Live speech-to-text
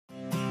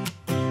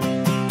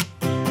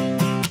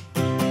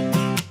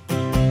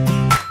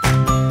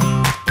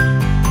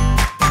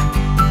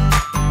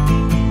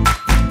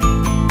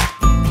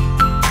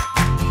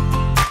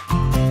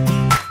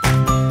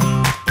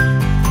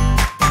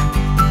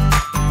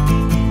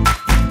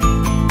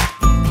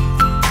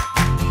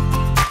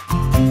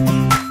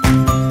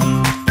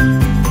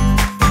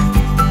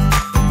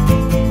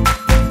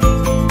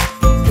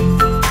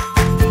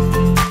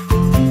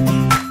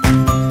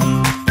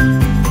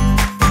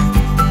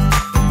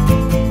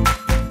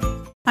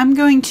I'm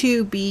going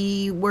to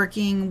be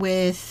working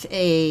with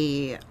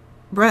a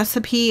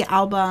recipe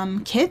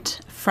album kit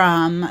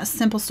from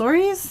Simple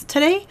Stories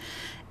today,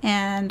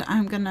 and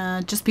I'm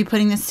gonna just be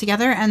putting this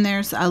together, and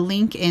there's a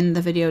link in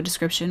the video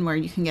description where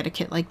you can get a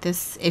kit like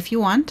this if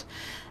you want.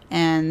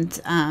 And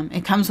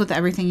it comes with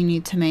everything you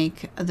need to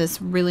make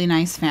this really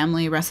nice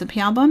family recipe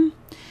album.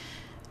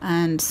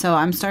 And so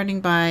I'm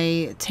starting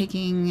by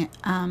taking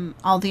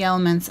all the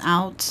elements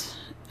out,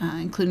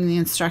 including the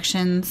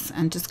instructions,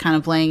 and just kind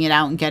of laying it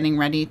out and getting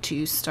ready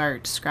to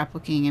start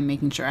scrapbooking and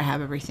making sure I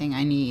have everything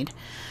I need.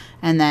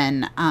 And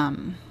then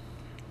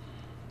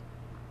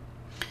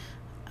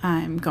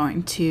I'm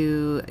going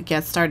to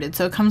get started.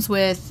 So it comes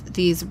with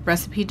these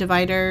recipe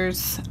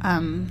dividers,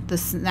 the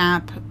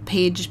snap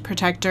page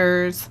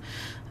protectors,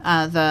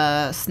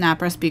 the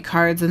snap recipe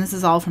cards, and this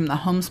is all from the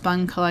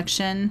Homespun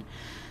collection.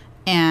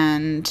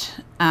 And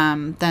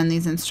then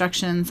these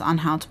instructions on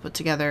how to put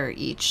together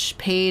each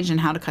page and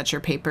how to cut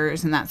your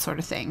papers and that sort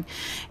of thing.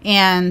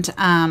 And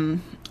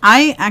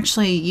I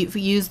actually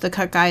used the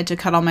cut guide to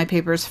cut all my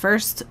papers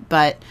first,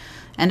 but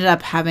ended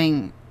up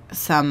having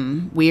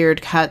some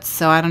weird cuts,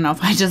 so I don't know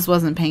if I just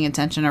wasn't paying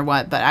attention or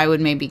what, but I would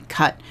maybe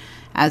cut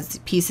as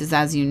pieces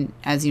as you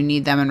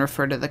need them and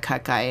refer to the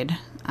cut guide.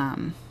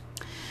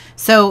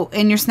 So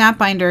in your snap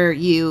binder,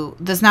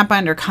 the snap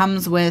binder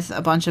comes with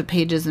a bunch of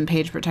pages and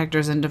page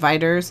protectors and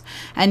dividers,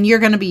 and you're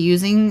going to be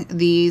using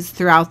these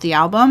throughout the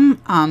album.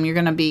 You're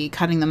going to be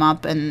cutting them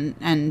up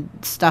and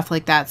stuff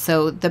like that.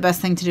 So the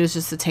best thing to do is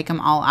just to take them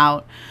all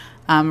out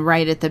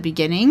right at the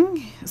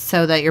beginning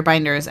so that your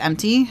binder is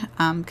empty,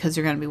 because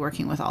you're going to be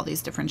working with all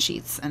these different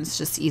sheets, and it's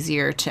just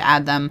easier to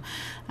add them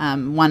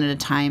one at a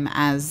time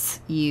as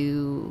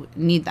you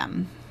need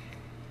them.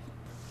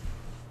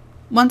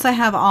 Once I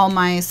have all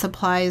my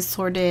supplies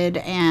sorted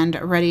and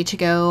ready to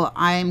go,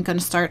 I'm going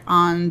to start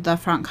on the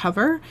front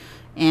cover.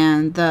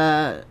 And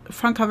the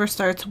front cover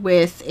starts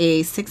with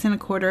a 6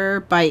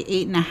 1/4 by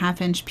 8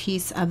 1/2 inch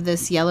piece of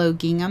this yellow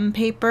gingham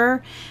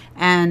paper.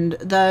 And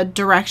the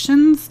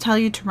directions tell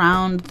you to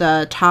round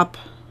the top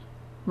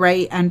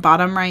right and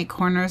bottom right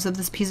corners of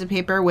this piece of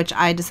paper, which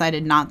I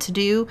decided not to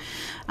do.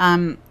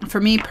 For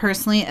me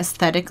personally,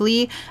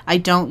 aesthetically, I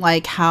don't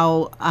like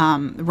how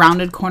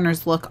rounded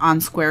corners look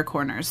on square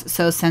corners.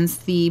 So since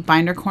the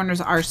binder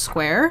corners are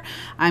square,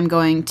 I'm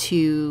going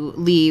to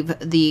leave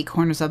the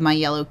corners of my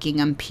yellow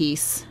gingham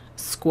piece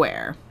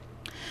square.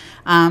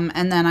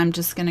 And then I'm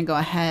just going to go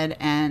ahead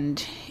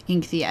and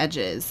ink the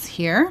edges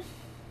here.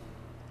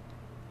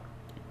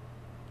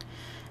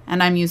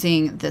 And I'm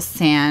using the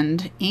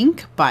Sand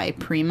ink by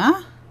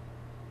Prima.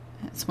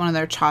 It's one of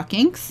their chalk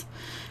inks.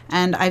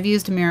 And I've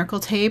used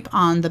Miracle tape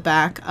on the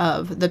back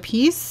of the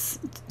piece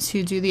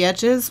to do the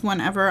edges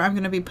whenever I'm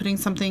going to be putting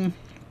something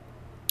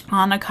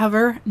on a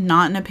cover,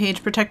 not in a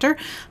page protector.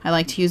 I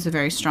like to use a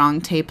very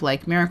strong tape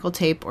like Miracle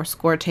tape or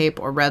Score tape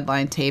or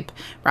Redline tape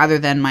rather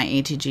than my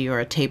ATG or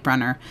a tape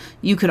runner.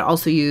 You could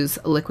also use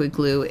liquid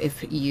glue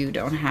if you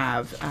don't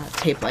have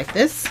tape like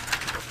this.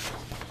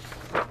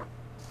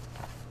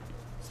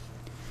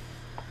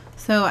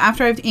 So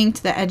after I've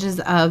inked the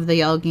edges of the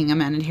yellow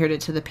gingham and adhered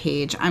it to the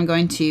page, I'm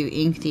going to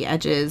ink the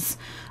edges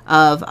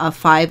of a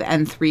 5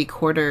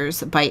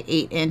 3/4 by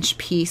 8 inch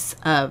piece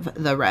of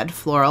the red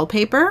floral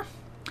paper.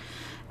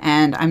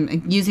 And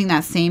I'm using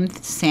that same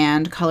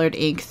sand colored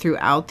ink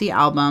throughout the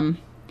album.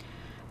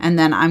 And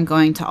then I'm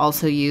going to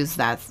also use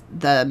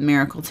the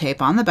Miracle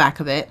tape on the back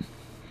of it.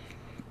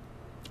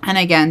 And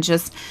again,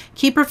 just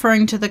keep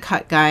referring to the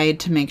cut guide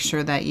to make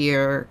sure that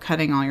you're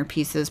cutting all your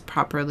pieces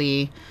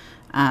properly.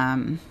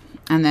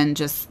 And then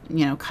just,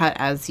 cut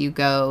as you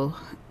go.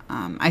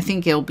 I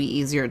think it'll be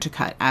easier to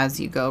cut as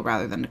you go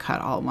rather than to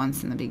cut all at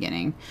once in the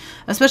beginning,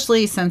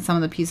 especially since some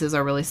of the pieces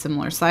are really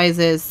similar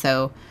sizes,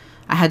 so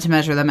I had to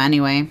measure them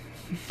anyway.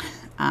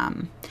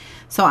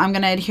 So I'm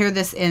going to adhere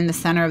this in the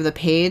center of the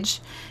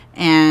page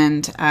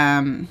and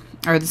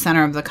or the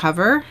center of the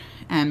cover,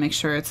 and make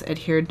sure it's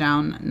adhered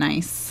down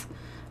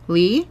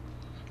nicely.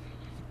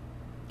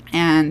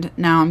 And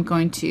now I'm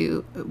going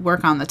to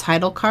work on the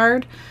title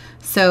card.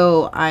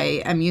 So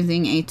I am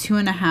using a 2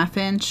 1/2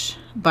 inch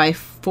by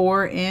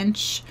 4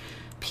 inch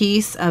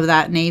piece of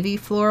that navy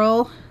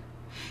floral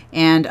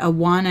and a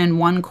 1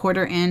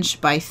 1/4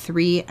 inch by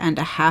 3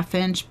 1/2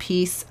 inch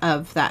piece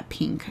of that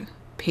pink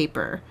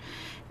paper.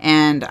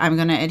 And I'm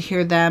going to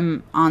adhere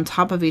them on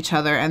top of each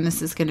other, and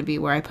this is going to be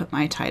where I put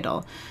my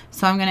title.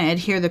 So I'm going to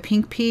adhere the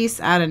pink piece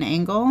at an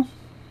angle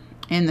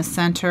in the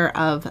center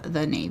of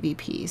the navy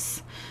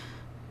piece.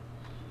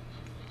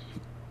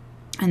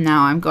 And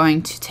now I'm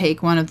going to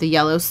take one of the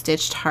yellow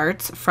stitched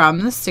hearts from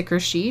the sticker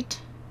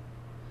sheet,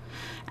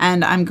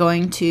 and I'm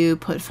going to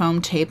put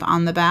foam tape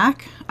on the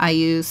back. I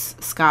use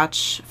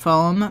Scotch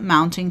foam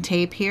mounting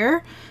tape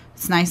here.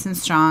 It's nice and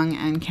strong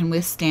and can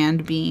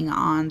withstand being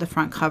on the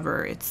front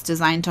cover. It's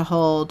designed to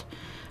hold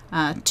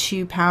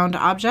 2-pound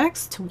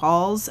objects to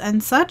walls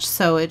and such,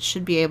 so it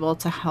should be able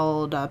to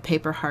hold a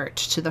paper heart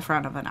to the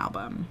front of an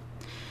album.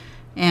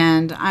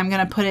 And I'm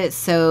going to put it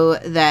so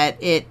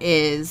that it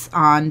is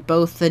on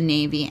both the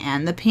navy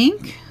and the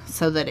pink.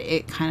 so that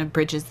it kind of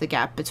bridges the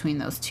gap between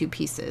those two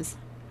pieces.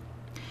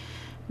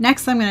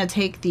 Next, I'm going to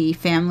take the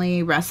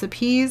family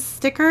recipes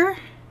sticker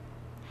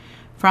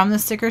from the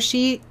sticker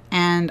sheet,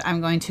 and I'm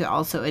going to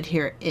also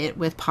adhere it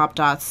with pop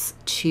dots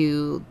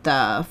to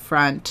the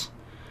front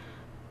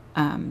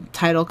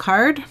title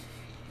card.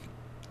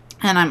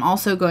 And I'm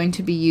also going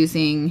to be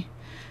using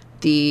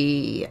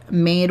the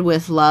Made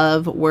with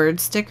Love word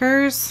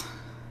stickers.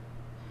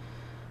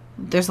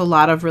 There's a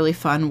lot of really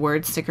fun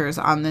word stickers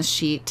on this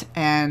sheet,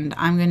 and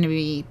I'm going to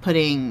be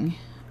putting,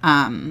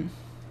 you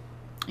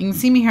can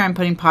see me here, I'm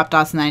putting pop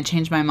dots, and then I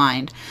changed my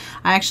mind.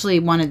 I actually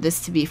wanted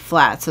this to be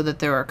flat so that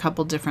there were a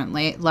couple different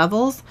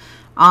levels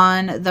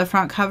on the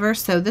front cover.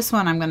 So this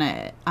one I'm going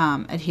to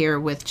adhere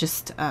with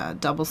just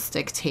double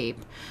stick tape,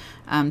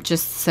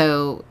 just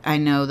so I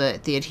know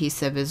that the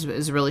adhesive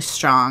is really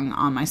strong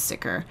on my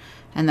sticker.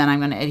 And then I'm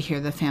going to adhere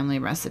the family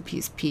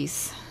recipes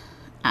piece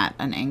at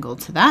an angle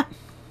to that.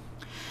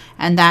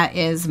 And that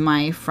is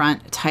my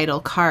front title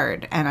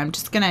card. And I'm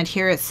just going to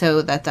adhere it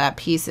so that that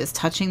piece is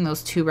touching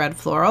those two red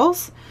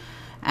florals.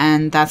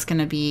 And that's going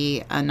to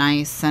be a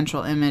nice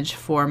central image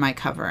for my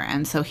cover.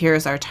 And so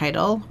here's our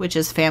title, which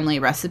is Family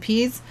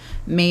Recipes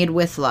Made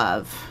with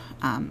Love.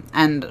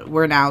 And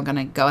we're now going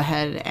to go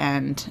ahead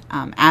and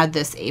add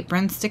this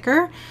apron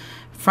sticker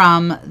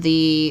from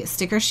the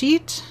sticker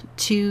sheet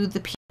to the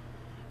piece.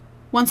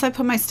 Once I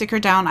put my sticker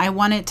down, I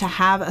want it to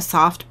have a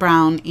soft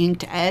brown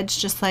inked edge,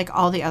 just like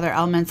all the other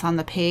elements on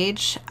the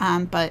page,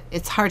 but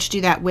it's hard to do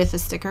that with a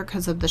sticker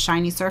because of the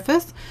shiny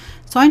surface.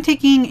 So I'm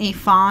taking a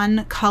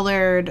fawn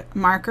colored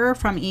marker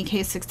from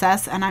EK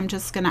Success, and I'm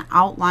just going to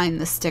outline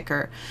the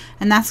sticker,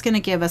 and that's going to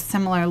give a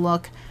similar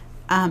look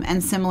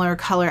and similar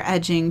color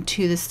edging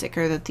to the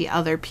sticker that the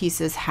other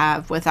pieces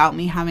have, without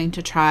me having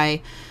to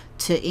try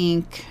to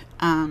ink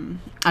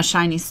a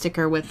shiny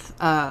sticker with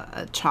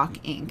a chalk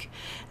ink.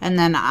 And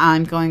then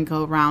I'm going to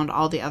go around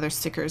all the other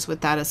stickers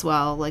with that as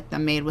well, like the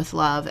Made with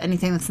Love,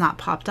 anything that's not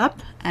popped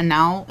up. And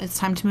now it's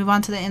time to move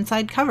on to the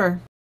inside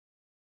cover.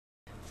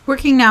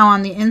 Working now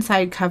on the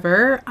inside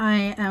cover,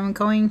 I am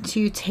going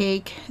to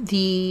take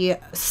the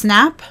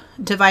snap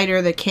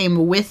divider that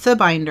came with the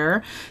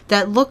binder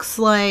that looks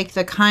like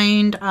the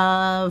kind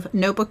of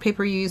notebook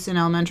paper used in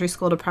elementary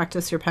school to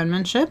practice your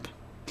penmanship.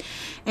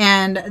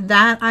 And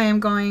that I am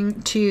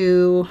going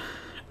to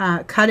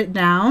cut it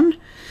down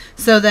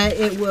so that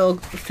it will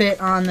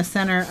fit on the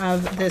center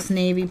of this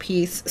navy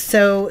piece.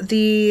 So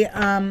the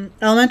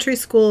elementary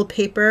school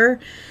paper,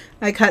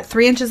 I cut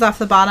 3 inches off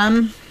the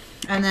bottom,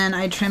 and then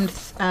I trimmed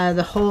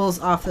the holes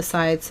off the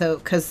side, so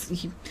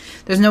because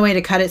there's no way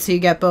to cut it so you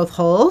get both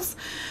holes.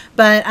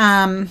 But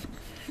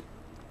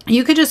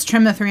you could just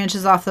trim the 3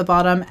 inches off the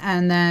bottom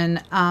and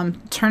then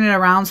turn it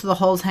around so the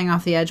holes hang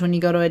off the edge when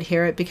you go to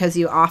adhere it, because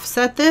you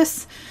offset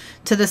this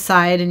to the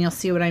side, and you'll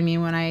see what I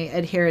mean when I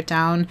adhere it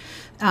down.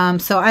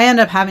 So I end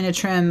up having to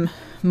trim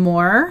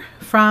more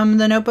from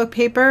the notebook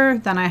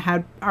paper than I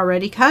had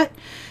already cut,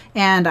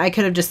 and I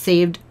could have just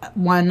saved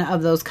one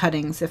of those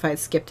cuttings if I'd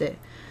skipped it.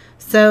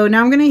 So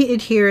now I'm going to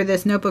adhere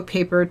this notebook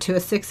paper to a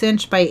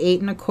 6-inch by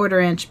 8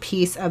 1/4 inch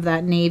piece of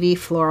that navy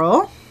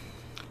floral.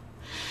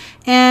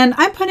 And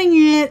I'm putting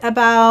it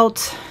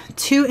about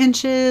 2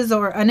 inches,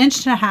 or 1.5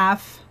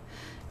 inches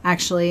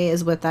actually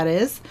is what that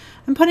is.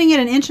 I'm putting it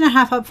 1.5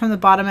 inches up from the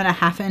bottom and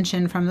 1/2 inch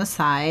in from the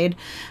side.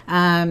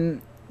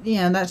 You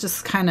know, that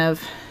just kind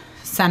of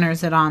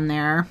centers it on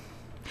there.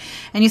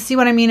 And you see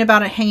what I mean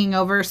about it hanging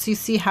over. So you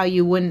see how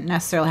you wouldn't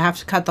necessarily have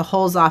to cut the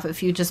holes off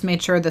if you just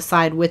made sure the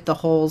side with the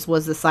holes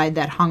was the side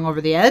that hung over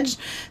the edge.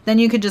 Then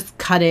you could just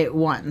cut it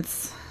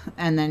once.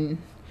 And then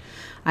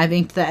I've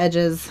inked the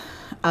edges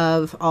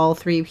of all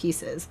 3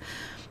 pieces.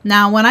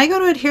 Now when I go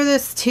to adhere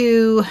this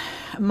to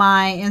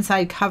my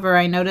inside cover,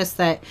 I notice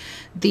that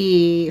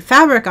the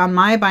fabric on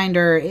my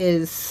binder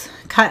is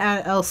cut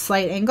at a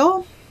slight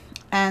angle,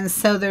 and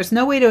so there's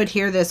no way to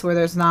adhere this where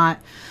there's not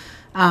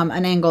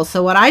an angle.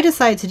 So what I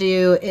decide to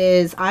do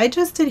is I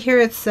just adhere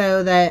it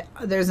so that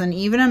there's an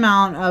even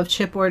amount of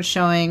chipboard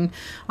showing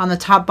on the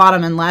top,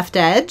 bottom, and left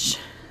edge,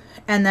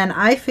 and then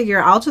I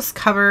figure I'll just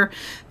cover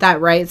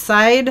that right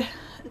side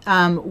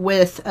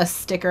with a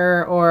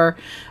sticker or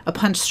a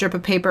punch strip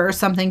of paper or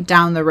something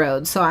down the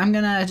road. So I'm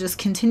gonna just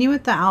continue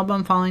with the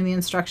album, following the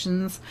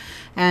instructions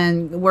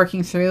and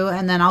working through,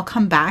 and then I'll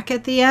come back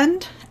at the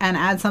end and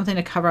add something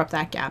to cover up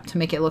that gap to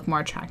make it look more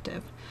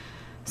attractive.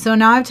 So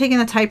now I've taken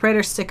the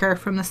typewriter sticker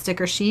from the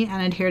sticker sheet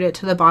and adhered it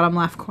to the bottom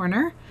left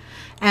corner,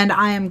 and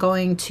I am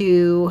going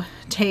to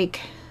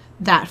take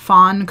that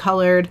fawn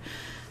colored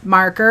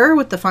marker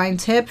with the fine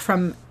tip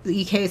from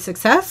the EK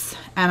Success,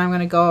 and I'm going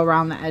to go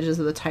around the edges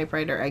of the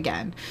typewriter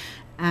again,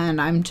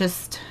 and I'm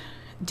just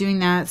doing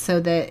that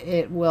so that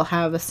it will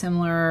have a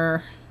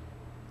similar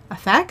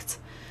effect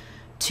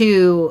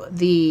to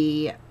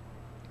the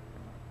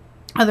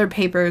other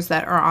papers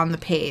that are on the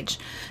page.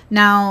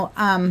 Now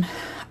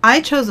I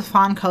chose a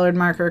fawn colored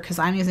marker because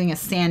I'm using a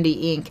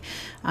sandy ink,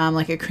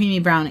 like a creamy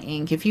brown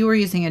ink. If you were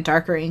using a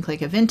darker ink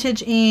like a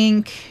vintage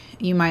ink,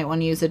 you might want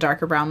to use a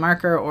darker brown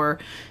marker, or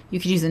you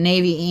could use a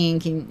navy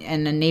ink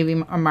and a navy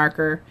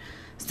marker.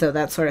 So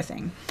that sort of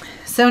thing.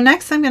 So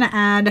next I'm going to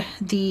add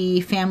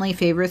the family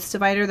favorites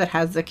divider that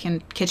has the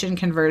kitchen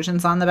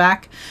conversions on the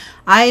back.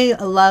 I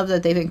love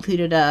that they've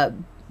included a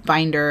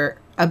binder,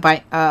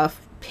 a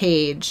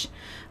page,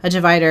 a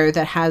divider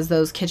that has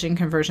those kitchen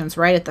conversions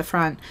right at the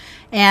front.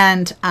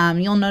 And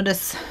you'll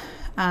notice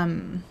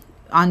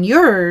on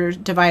your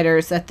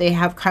dividers that they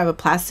have kind of a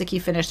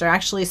plasticky finish. They're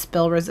actually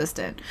spill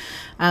resistant.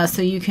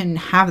 So you can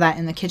have that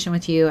in the kitchen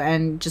with you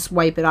and just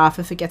wipe it off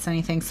if it gets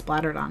anything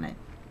splattered on it.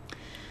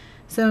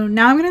 So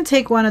now I'm going to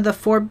take one of the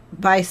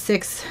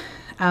 4x6,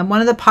 one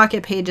of the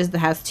pocket pages that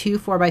has two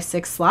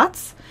 4x6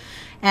 slots,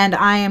 and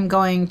I am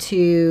going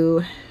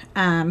to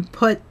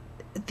put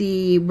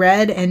the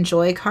red and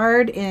joy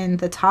card in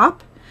the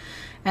top,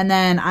 and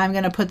then I'm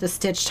going to put the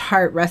stitched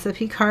heart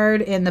recipe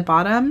card in the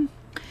bottom,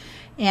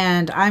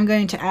 and I'm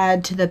going to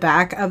add to the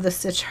back of the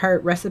stitched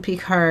heart recipe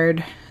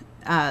card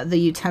the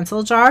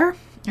utensil jar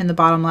in the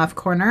bottom left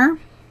corner,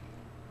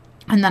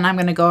 and then I'm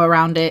going to go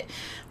around it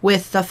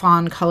with the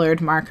fawn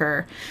colored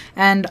marker.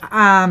 And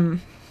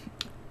I'm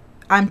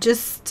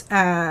just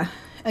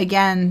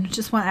again,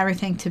 just want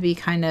everything to be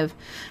kind of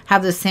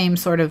have the same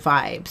sort of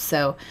vibe.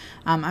 So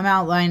I'm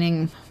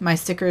outlining my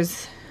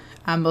stickers,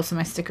 most of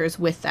my stickers,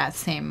 with that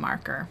same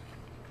marker.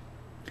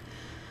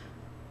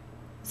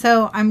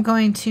 So I'm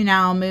going to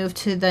now move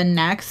to the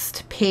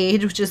next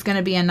page, which is going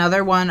to be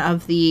another one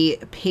of the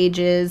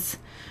pages,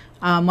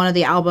 one of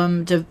the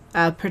album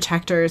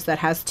protectors that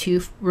has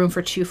room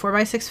for two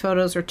 4x6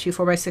 photos or two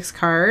 4x6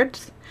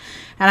 cards.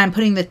 And I'm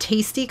putting the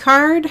tasty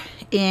card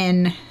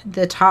in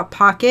the top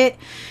pocket,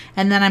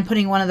 and then I'm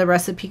putting one of the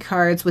recipe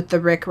cards with the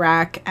Rick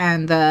Rack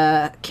and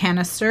the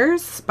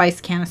canisters, spice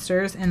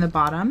canisters, in the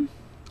bottom.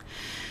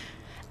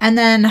 And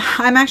then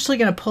I'm actually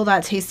going to pull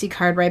that tasty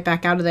card right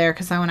back out of there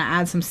because I want to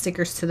add some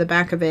stickers to the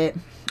back of it.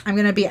 I'm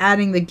going to be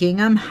adding the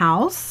gingham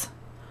house.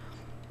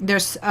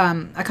 There's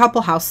a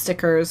couple house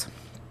stickers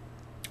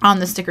on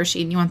the sticker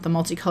sheet, and you want the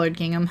multicolored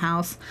gingham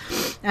house.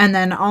 And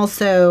then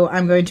also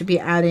I'm going to be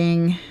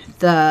adding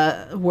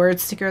the word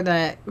sticker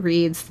that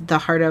reads "The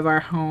Heart of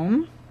Our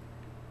Home."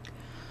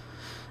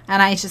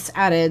 And I just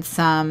added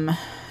some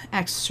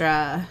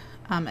extra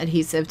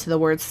adhesive to the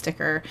word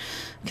sticker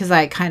because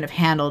I kind of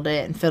handled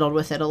it and fiddled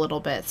with it a little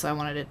bit, so I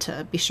wanted it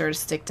to be sure to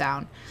stick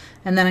down.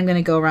 And then I'm going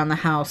to go around the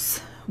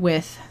house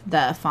with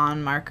the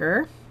fawn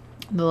marker,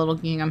 the little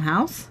gingham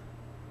house.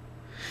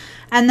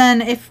 And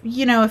then if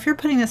you're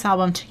putting this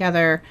album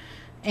together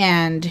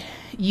and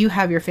you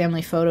have your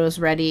family photos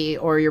ready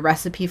or your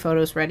recipe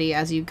photos ready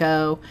as you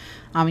go,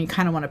 you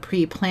kind of want to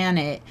pre-plan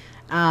it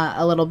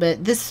a little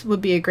bit. This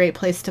would be a great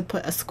place to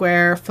put a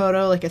square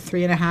photo, like a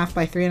 3.5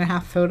 by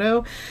 3.5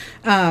 photo.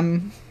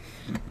 And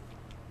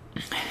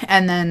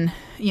then,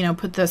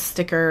 put the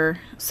sticker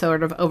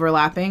sort of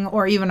overlapping,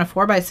 or even a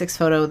 4x6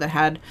 photo that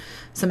had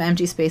some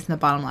empty space in the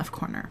bottom left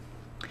corner.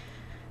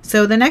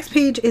 So the next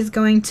page is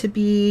going to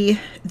be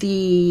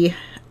the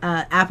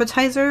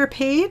appetizer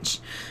page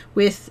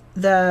with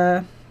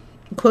the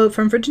quote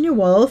from Virginia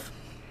Woolf.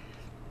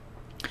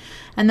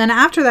 And then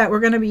after that, we're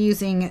going to be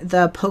using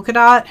the polka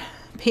dot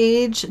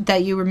page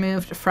that you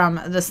removed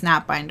from the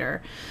snap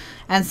binder.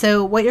 And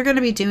so what you're going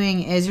to be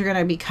doing is you're going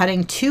to be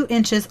cutting 2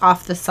 inches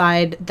off the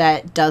side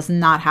that does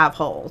not have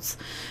holes.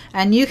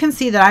 And you can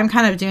see that I'm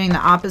kind of doing the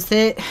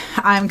opposite.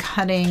 I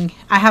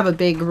have a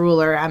big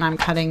ruler and I'm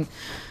cutting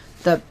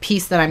the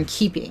piece that I'm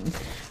keeping.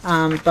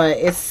 But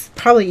it's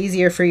probably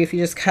easier for you if you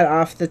just cut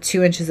off the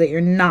 2 inches that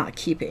you're not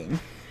keeping.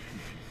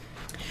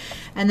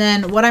 And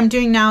then what I'm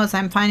doing now is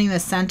I'm finding the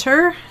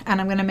center, and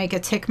I'm going to make a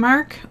tick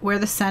mark where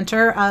the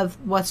center of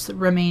what's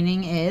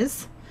remaining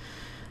is.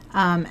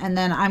 And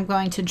then I'm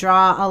going to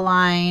draw a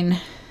line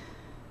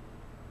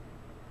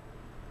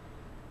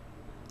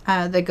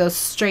that goes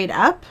straight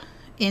up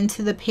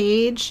into the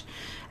page.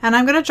 And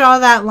I'm going to draw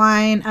that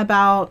line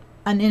about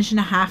 1.5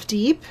 inches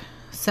deep.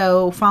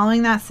 So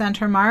following that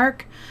center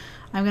mark,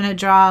 I'm going to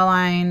draw a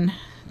line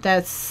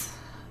that's,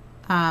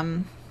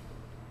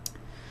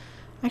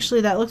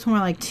 actually that looks more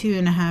like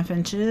 2.5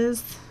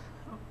 inches,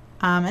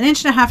 1.5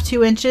 inches,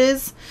 2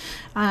 inches.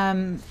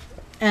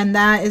 And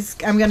that is,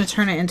 I'm going to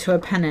turn it into a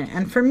pennant.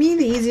 And for me,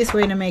 the easiest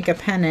way to make a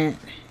pennant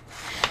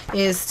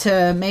is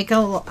to make a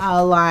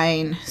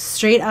line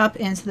straight up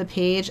into the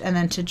page and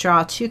then to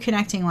draw 2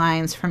 connecting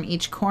lines from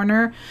each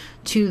corner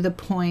to the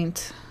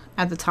point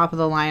at the top of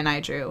the line I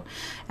drew.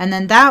 And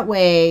then that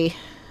way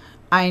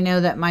I know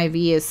that my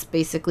V is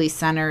basically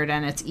centered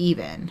and it's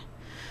even.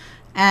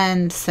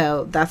 And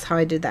so that's how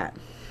I did that.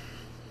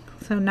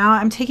 So now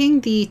I'm taking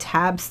the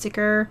tab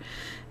sticker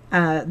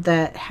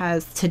that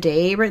has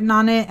today written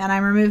on it, and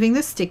I'm removing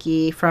the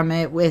sticky from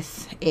it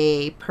with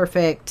a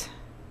perfect,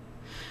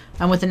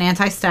 with an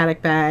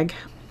anti-static bag.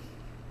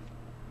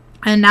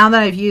 And now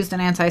that I've used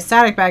an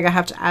anti-static bag, I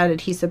have to add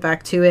adhesive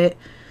back to it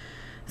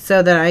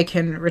so that I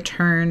can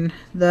return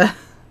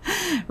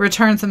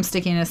some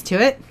stickiness to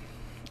it.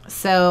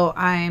 So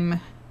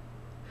I'm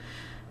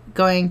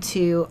going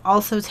to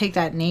also take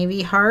that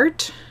navy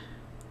heart,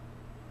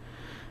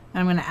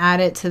 I'm going to add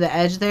it to the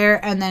edge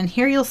there, and then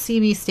here you'll see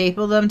me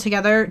staple them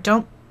together.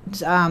 Don't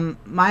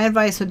my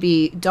advice would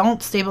be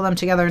don't staple them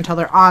together until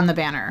they're on the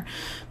banner,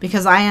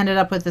 because I ended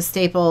up with the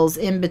staples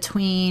in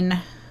between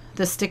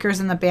the stickers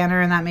and the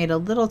banner, and that made a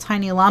little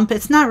tiny lump.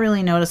 It's not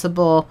really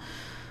noticeable,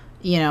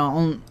 you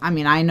know. I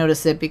mean, I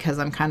notice it because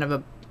I'm kind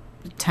of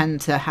tend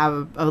to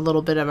have a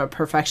little bit of a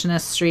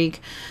perfectionist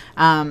streak.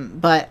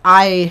 But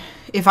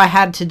if I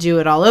had to do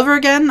it all over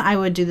again, I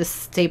would do the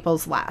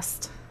staples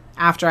last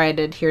after I had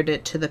adhered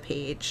it to the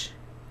page.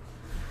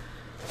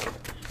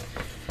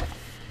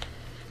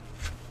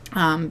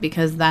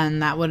 Because then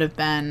that would have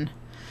been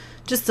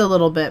just a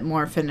little bit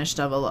more finished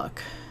of a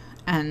look.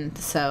 And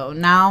so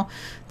now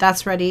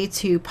that's ready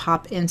to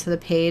pop into the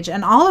page.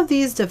 And all of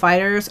these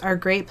dividers are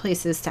great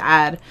places to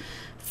add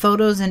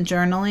photos and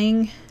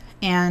journaling.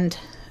 And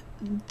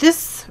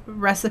this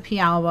recipe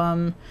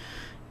album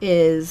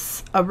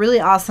is a really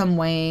awesome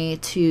way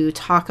to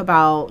talk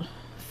about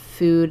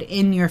food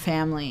in your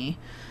family.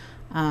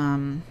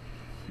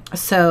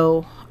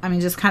 So, I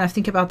mean, just kind of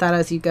think about that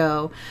as you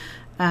go,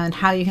 and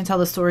how you can tell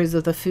the stories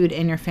of the food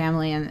in your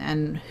family,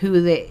 and who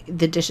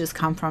the dishes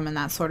come from, and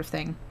that sort of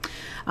thing.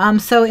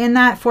 So in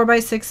that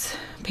 4x6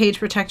 page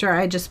protector,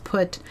 I just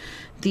put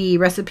the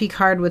recipe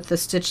card with the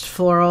stitched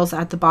florals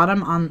at the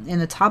bottom in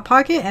the top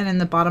pocket, and in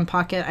the bottom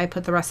pocket I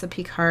put the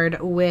recipe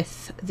card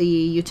with the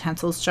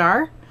utensils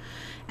jar.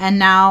 And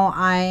now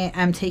I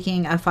am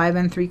taking a 5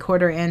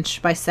 3/4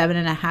 inch by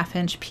 7.5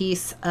 inch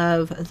piece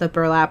of the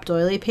burlap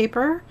doily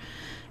paper,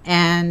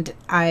 and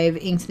I've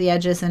inked the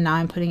edges, and now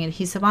I'm putting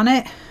adhesive on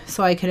it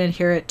so I can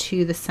adhere it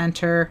to the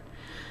center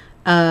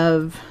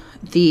of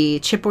the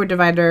chipboard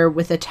divider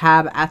with a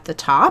tab at the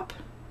top.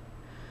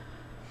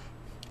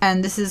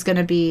 And this is going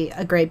to be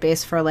a great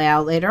base for a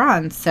layout later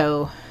on,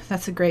 so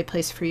that's a great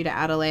place for you to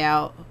add a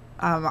layout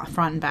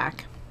front and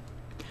back.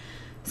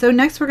 So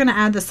next we're going to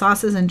add the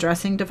sauces and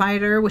dressing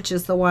divider, which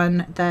is the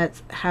one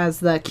that has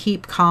the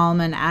keep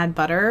calm and add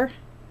butter.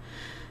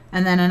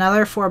 And then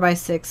another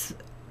 4x6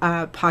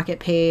 pocket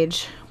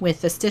page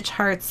with the stitch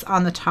hearts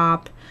on the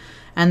top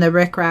and the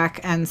Rick Rack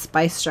and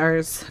Spice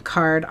Jars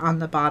card on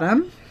the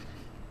bottom.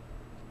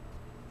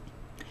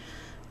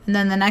 And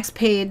then the next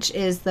page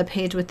is the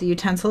page with the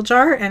utensil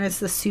jar, and it's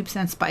the soups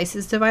and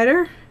spices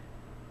divider.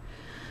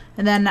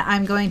 And then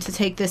I'm going to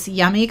take this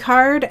yummy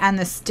card and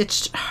the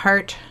stitched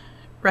heart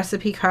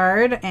recipe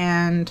card,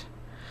 and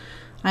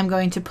I'm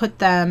going to put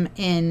them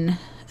in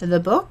the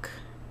book.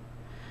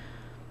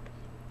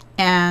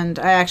 And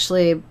I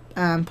actually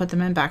put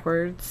them in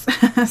backwards.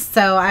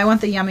 So I want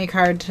the yummy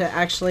card to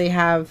actually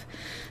have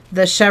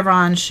the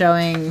chevron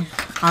showing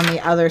on the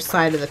other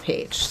side of the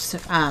page. So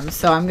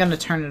I'm going to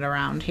turn it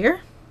around here.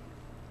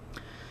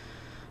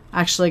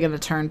 Actually going to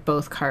turn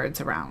both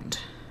cards around.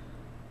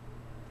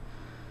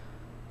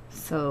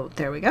 So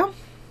there we go.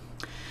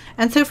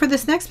 And so for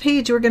this next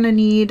page, we're going to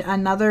need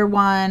another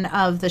one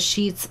of the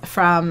sheets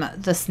from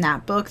the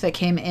Scrapbook that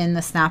came in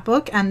the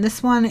Scrapbook. And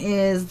this one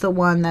is the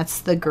one that's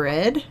the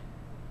grid.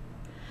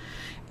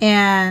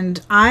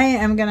 And I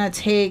am going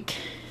to take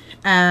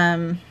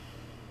a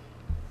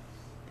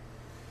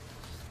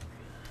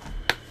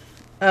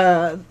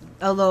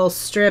little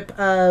strip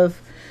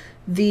of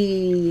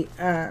the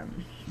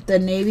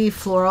navy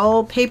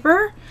floral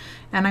paper,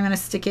 and I'm going to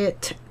stick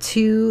it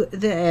to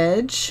the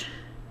edge.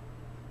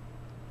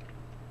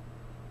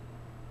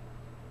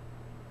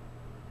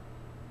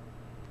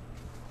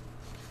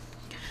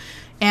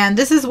 And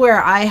this is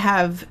where I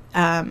have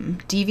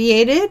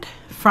deviated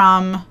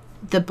from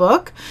the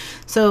book.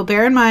 So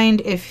bear in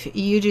mind, if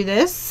you do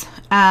this,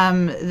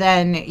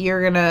 then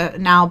you're going to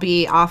now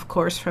be off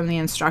course from the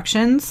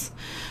instructions.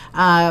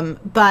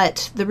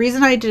 But the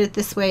reason I did it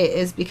this way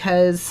is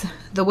because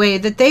the way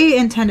that they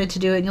intended to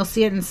do it, and you'll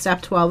see it in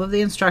step 12 of the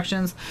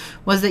instructions,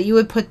 was that you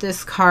would put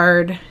this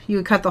card, you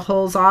would cut the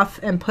holes off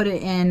and put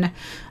it in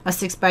a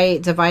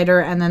 6x8 divider,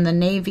 and then the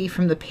navy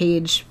from the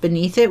page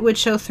beneath it would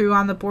show through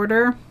on the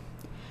border.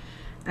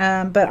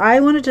 But I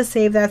wanted to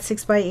save that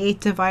 6x8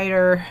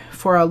 divider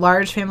for a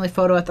large family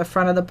photo at the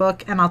front of the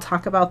book, and I'll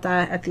talk about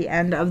that at the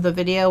end of the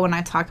video when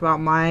I talk about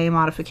my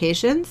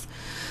modifications.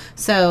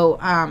 So,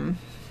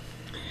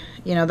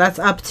 you know, that's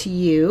up to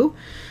you,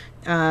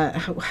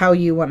 how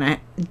you want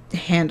to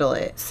handle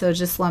it. So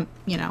just let,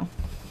 you know,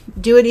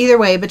 do it either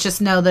way, but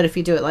just know that if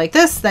you do it like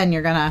this, then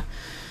you're going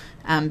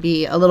to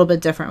be a little bit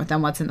different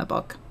than what's in the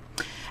book.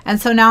 And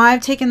so now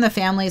I've taken the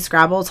family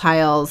Scrabble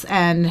tiles,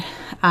 and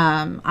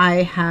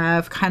I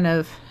have kind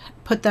of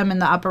put them in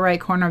the upper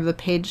right corner of the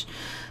page,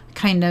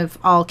 kind of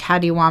all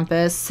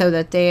cattywampus, so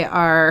that they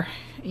are,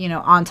 you know,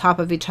 on top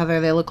of each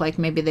other. They look like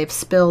maybe they've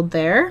spilled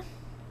there.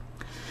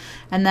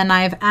 And then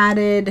I've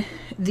added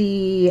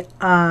the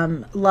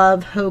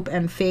love, hope,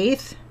 and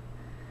faith.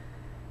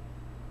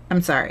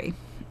 I'm sorry.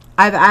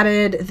 I've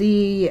added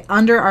the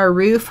under our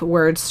roof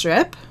word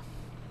strip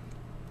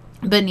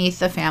beneath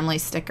the family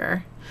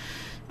sticker.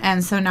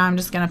 And so now I'm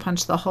just going to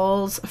punch the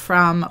holes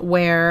from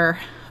where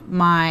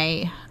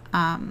my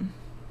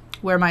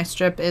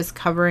strip is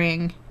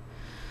covering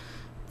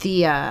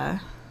the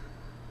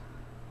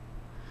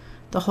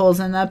holes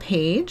in the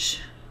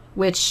page,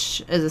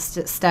 which is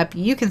a step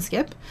you can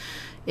skip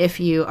if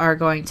you are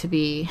going to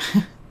be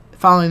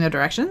following the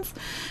directions.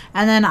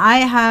 And then I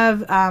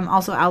have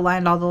also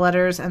outlined all the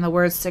letters and the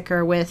word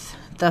sticker with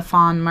the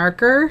fawn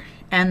marker,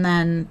 and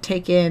then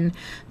taken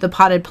the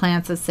potted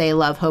plants that say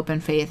love, hope,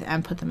 and faith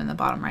and put them in the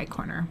bottom right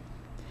corner.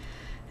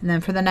 And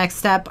then for the next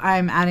step,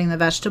 I'm adding the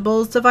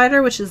vegetables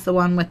divider, which is the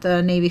one with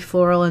the navy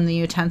floral and the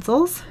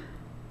utensils.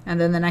 And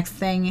then the next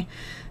thing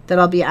that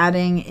I'll be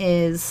adding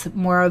is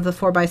more of the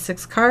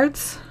 4x6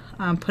 cards.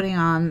 I'm putting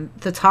on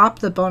the top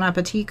the Bon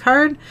Appetit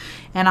card,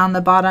 and on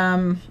the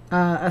bottom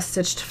a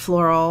stitched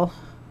floral,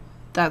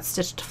 that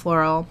stitched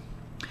floral.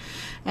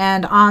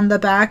 And on the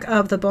back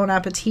of the Bon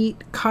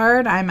Appetit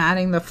card, I'm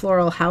adding the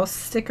floral house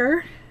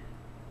sticker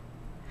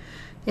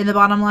in the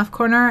bottom left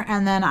corner,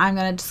 and then I'm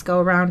going to just go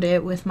around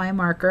it with my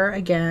marker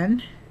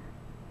again.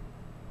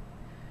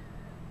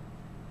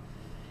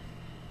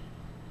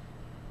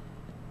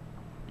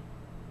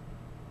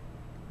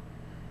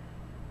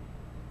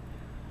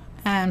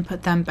 And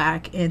put them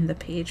back in the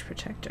page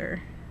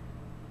protector.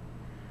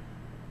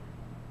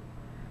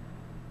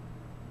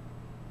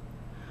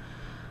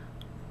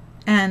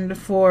 And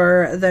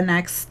for the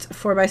next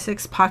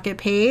 4x6 pocket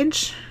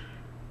page,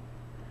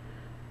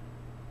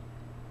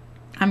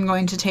 I'm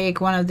going to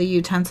take one of the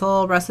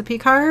utensil recipe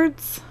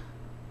cards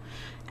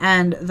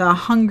and the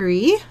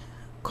hungry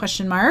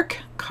question mark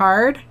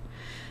card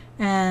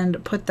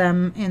and put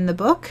them in the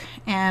book.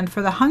 And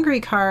for the hungry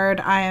card,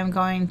 I am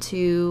going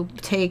to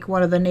take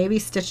one of the navy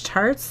stitched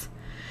hearts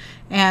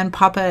and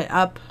pop it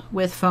up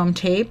with foam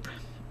tape,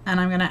 and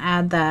I'm going to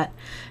add that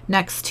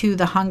next to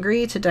the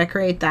hungry to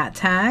decorate that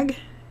tag.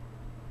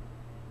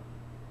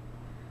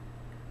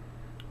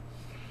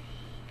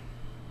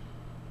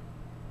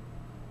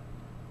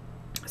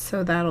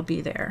 So that'll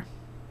be there.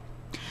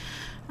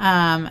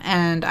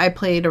 And I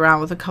played around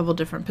with a couple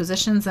different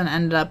positions and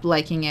ended up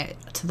liking it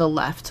to the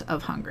left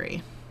of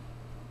hungry.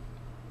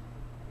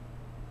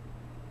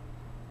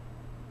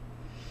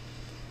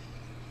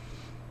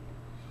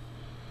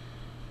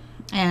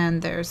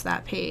 And there's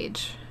that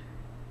page.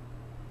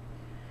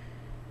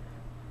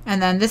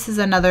 And then this is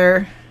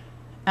another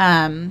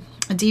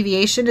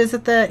deviation, is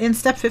that in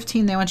step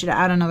 15 they want you to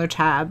add another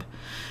tab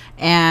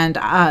and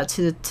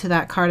to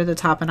that card at the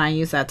top, and I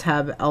use that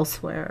tab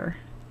elsewhere.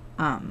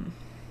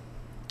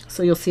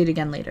 So you'll see it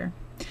again later.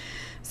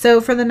 So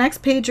for the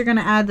next page, you're going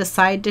to add the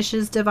side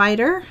dishes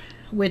divider,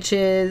 which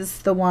is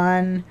the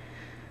one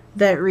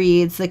that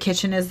reads, "The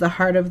kitchen is the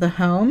heart of the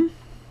home."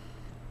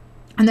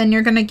 And then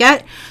you're going to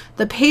get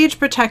the page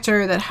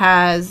protector that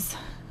has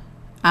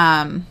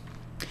one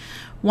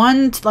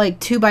like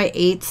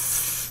 2x8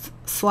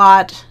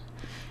 slot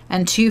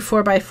and two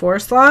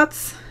 4x4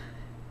 slots.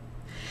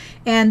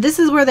 And this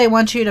is where they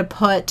want you to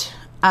put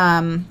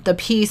the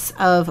piece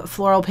of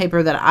floral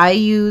paper that I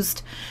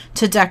used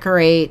to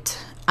decorate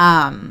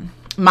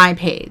my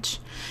page.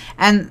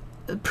 And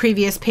the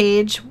previous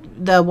page,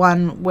 the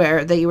one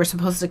that you were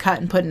supposed to cut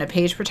and put in a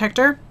page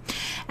protector.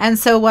 And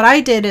so what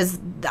I did is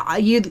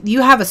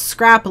you have a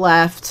scrap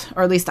left,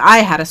 or at least I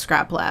had a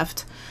scrap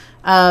left,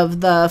 of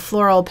the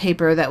floral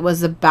paper that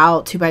was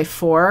about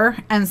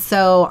 2x4, and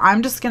so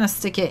I'm just gonna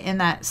stick it in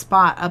that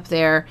spot up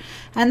there,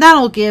 and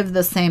that'll give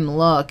the same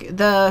look.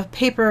 The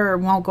paper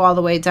won't go all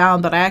the way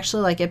down, but I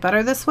actually like it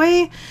better this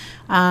way.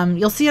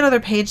 You'll see another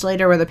page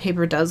later where the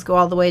paper does go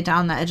all the way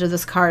down the edge of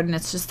this card, and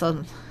it's just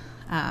a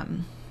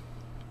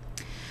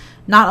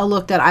not a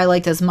look that I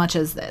liked as much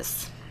as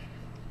this.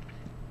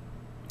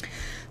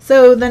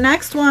 So the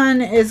next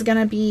one is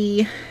gonna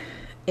be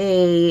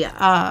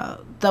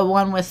the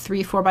one with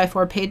 3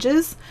 4x4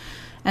 pages,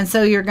 and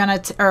so you're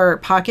gonna or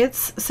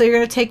pockets. So you're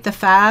gonna take the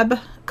fab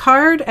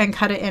card and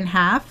cut it in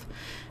half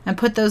and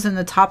put those in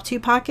the top 2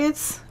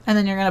 pockets, and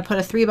then you're gonna put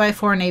a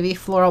 3x4 navy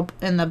floral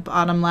in the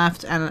bottom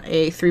left and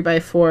a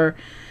 3x4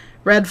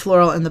 red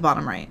floral in the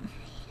bottom right.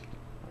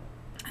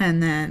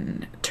 And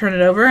then turn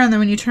it over, and then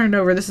when you turn it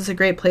over, this is a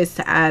great place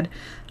to add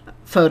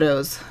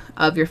photos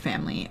of your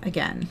family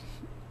again.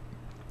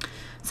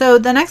 So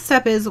the next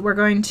step is we're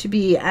going to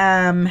be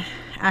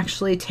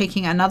actually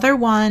taking another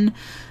one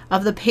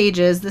of the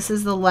pages. This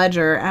is the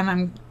ledger, and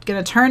I'm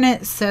going to turn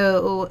it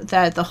so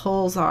that the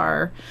holes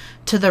are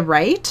to the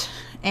right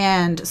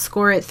and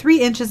score it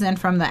 3 inches in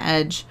from the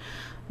edge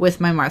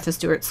with my Martha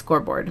Stewart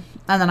scoreboard.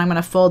 And then I'm going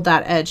to fold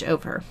that edge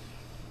over.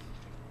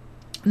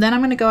 Then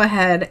I'm going to go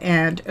ahead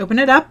and open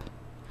it up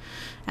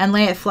and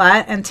lay it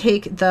flat and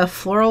take the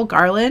floral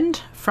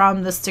garland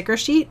from the sticker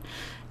sheet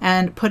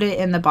and put it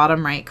in the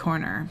bottom right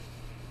corner.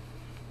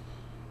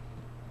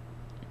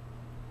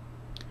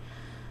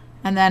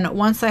 And then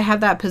once I have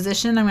that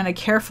position, I'm going to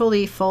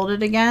carefully fold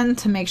it again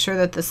to make sure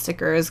that the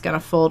sticker is going to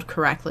fold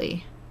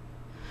correctly.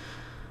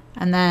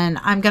 And then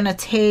I'm going to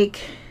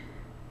take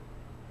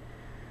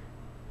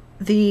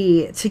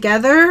the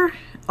Together,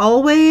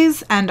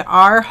 Always, and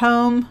Our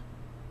Home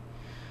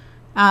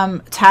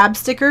tab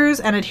stickers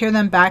and adhere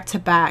them back to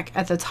back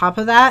at the top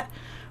of that,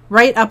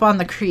 right up on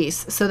the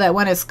crease, so that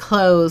when it's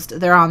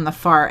closed, they're on the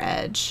far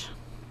edge.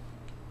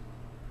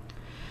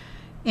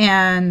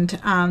 And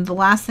the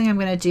last thing I'm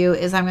going to do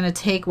is I'm going to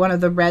take one of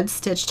the red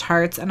stitched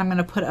hearts and I'm going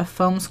to put a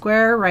foam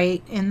square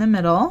right in the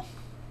middle.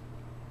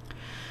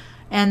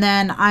 And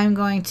then I'm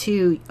going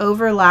to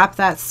overlap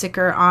that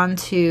sticker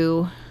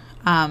onto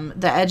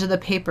the edge of the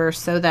paper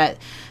so that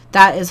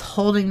that is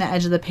holding the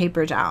edge of the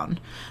paper down.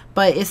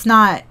 But it's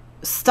not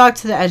stuck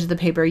to the edge of the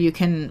paper. You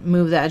can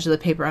move the edge of the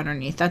paper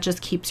underneath. That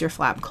just keeps your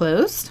flap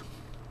closed.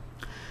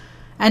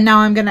 And now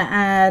I'm going to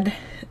add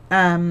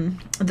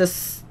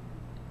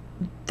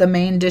the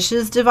main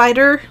dishes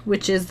divider,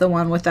 which is the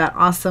one with that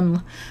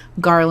awesome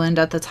garland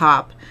at the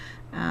top.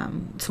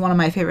 It's one of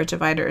my favorite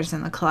dividers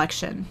in the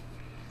collection.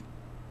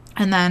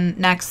 And then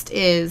next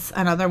is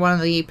another one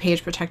of the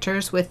page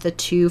protectors with the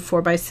two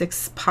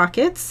 4x6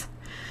 pockets.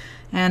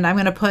 And I'm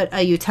going to put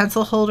a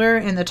utensil holder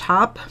in the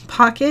top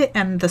pocket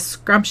and the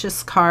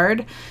scrumptious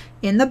card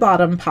in the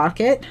bottom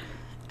pocket.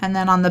 And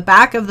then on the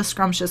back of the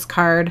scrumptious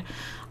card,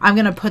 I'm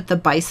going to put the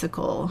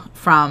bicycle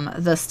from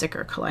the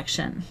sticker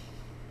collection.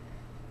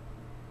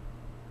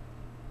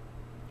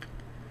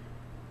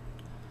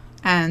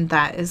 And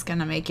that is going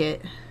to make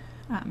it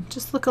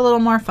just look a little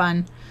more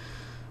fun.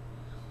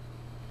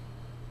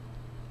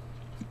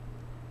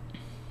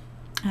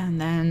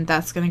 And then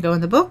that's going to go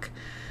in the book.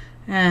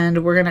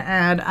 And we're going to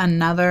add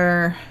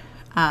another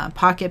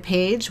pocket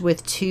page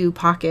with two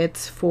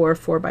pockets for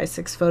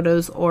 4x6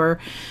 photos or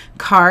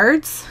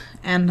cards.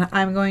 And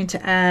I'm going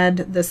to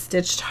add the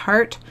stitched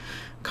heart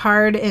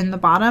card in the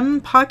bottom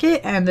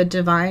pocket and the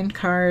divine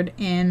card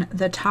in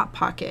the top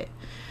pocket.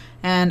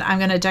 And I'm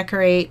going to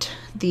decorate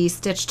the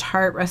stitched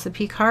heart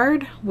recipe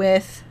card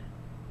with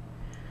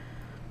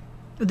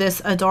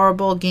this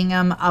adorable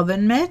gingham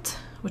oven mitt,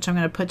 which I'm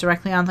going to put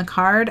directly on the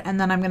card. And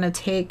then I'm going to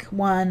take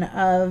one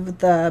of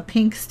the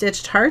pink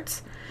stitched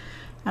hearts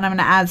and I'm going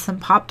to add some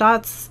pop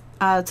dots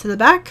to the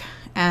back,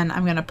 and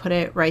I'm going to put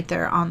it right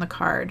there on the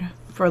card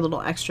for a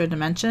little extra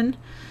dimension.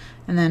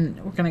 And then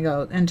we're going to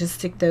go and just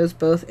stick those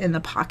both in the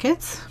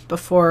pockets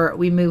before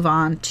we move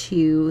on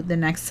to the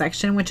next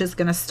section, which is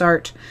going to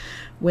start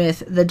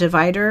with the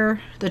divider,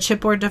 the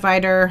chipboard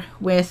divider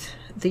with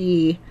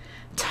the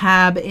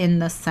tab in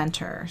the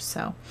center.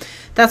 So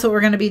that's what we're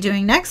going to be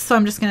doing next. So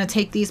I'm just going to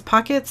take these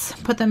pockets,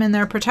 put them in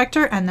their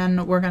protector, and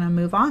then we're going to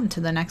move on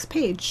to the next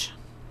page.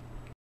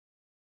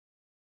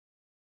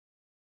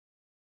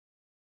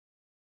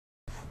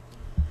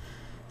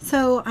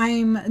 So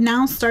I'm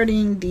now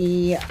starting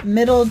the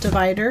middle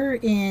divider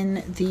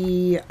in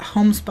the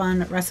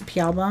homespun recipe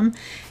album,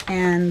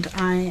 and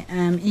I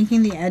am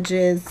inking the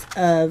edges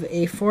of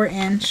a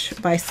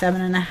 4-inch by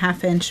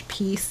 7.5-inch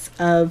piece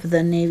of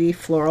the navy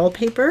floral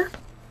paper.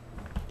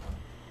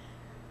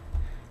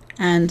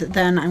 And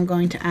then I'm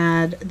going to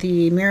add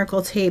the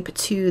miracle tape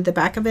to the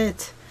back of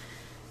it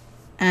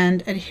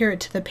and adhere it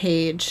to the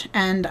page.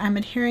 And I'm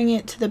adhering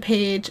it to the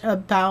page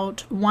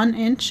about 1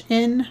 inch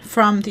in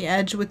from the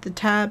edge with the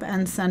tab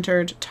and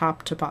centered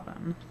top to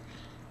bottom.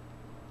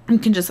 You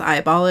can just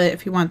eyeball it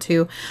if you want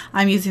to.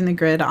 I'm using the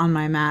grid on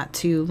my mat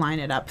to line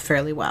it up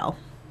fairly well.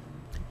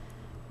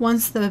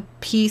 Once the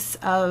piece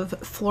of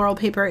floral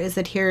paper is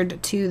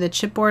adhered to the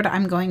chipboard,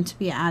 I'm going to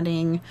be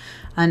adding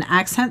an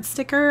accent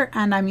sticker,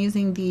 and I'm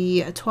using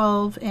the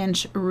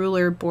 12-inch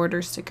ruler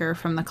border sticker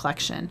from the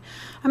collection.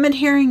 I'm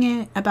adhering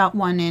it about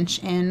 1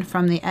 inch in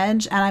from the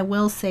edge, and I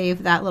will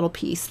save that little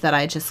piece that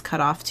I just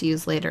cut off to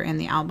use later in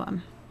the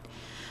album.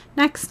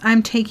 Next,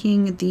 I'm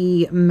taking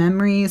the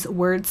Memories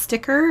word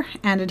sticker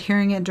and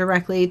adhering it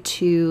directly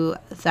to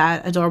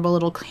that adorable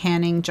little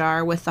canning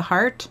jar with the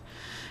heart.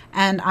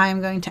 And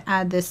I'm going to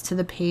add this to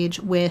the page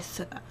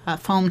with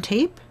foam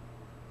tape.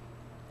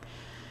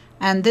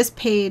 And this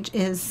page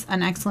is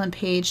an excellent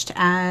page to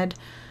add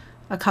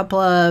a couple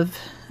of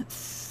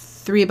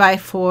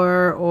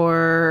 3x4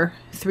 or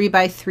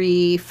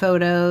 3x3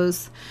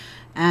 photos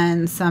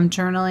and some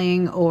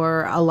journaling,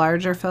 or a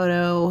larger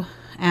photo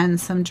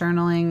and some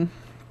journaling.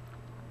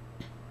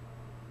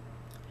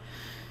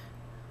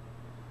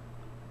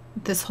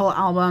 This whole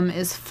album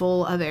is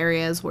full of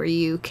areas where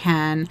you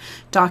can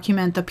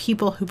document the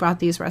people who brought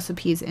these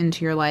recipes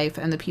into your life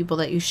and the people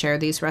that you share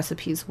these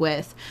recipes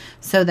with,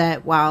 so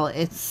that while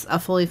it's a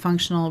fully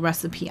functional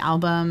recipe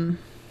album,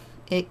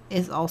 it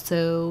is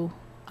also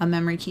a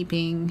memory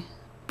keeping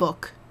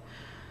book.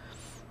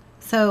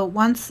 So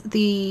once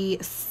the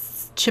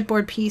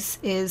chipboard piece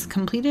is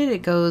completed,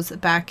 it goes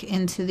back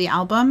into the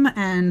album,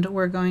 and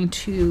we're going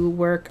to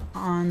work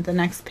on the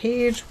next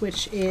page,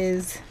 which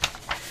is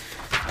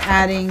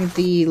adding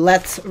the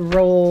Let's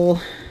Roll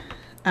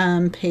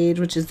page,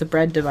 which is the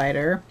bread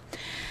divider.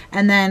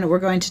 And then we're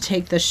going to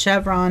take the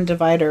chevron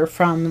divider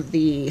from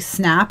the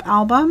Snap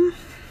album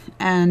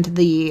and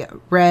the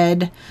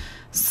red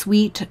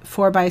sweet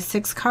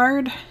 4x6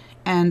 card,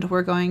 and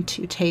we're going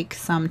to take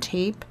some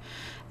tape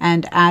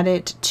and add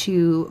it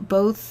to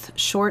both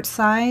short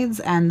sides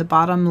and the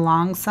bottom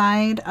long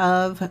side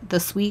of the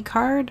sweet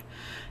card,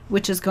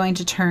 which is going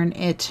to turn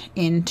it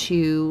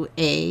into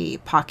a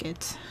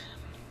pocket.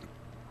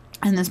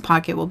 And this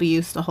pocket will be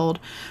used to hold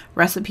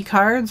recipe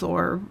cards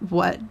or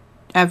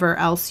whatever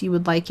else you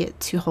would like it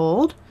to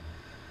hold.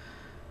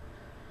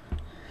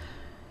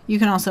 You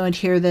can also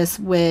adhere this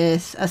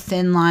with a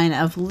thin line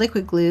of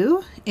liquid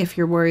glue if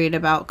you're worried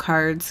about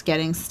cards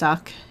getting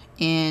stuck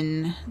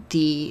in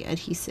the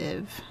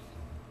adhesive.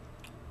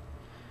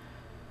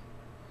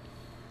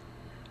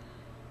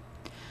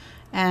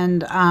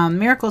 And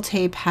Miracle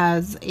Tape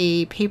has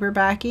a paper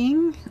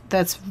backing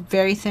that's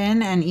very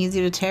thin and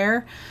easy to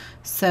tear.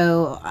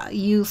 So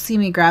you see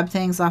me grab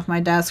things off my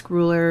desk,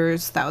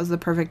 rulers, that was the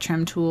perfect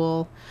trim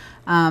tool.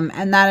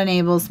 And that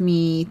enables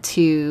me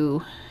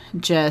to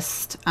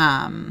just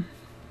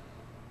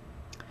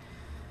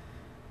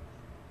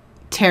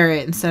tear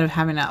it instead of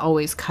having to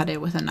always cut it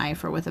with a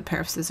knife or with a pair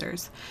of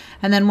scissors.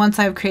 And then once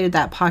I've created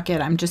that pocket,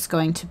 I'm just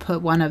going to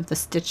put one of the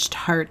Stitched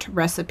Heart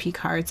recipe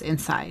cards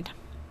inside.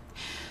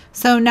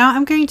 So now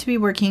I'm going to be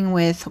working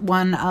with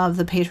one of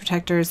the page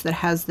protectors that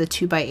has the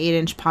 2x8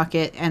 inch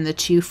pocket and the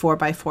two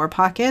 4x4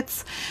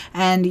 pockets,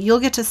 and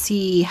you'll get to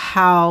see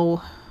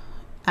how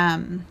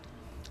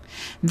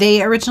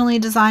they originally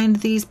designed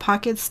these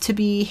pockets to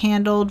be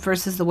handled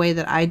versus the way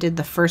that I did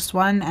the first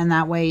one, and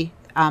that way,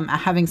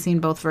 having seen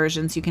both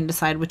versions, you can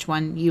decide which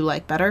one you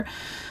like better.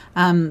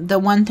 The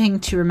one thing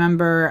to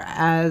remember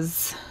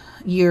as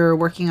you're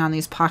working on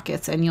these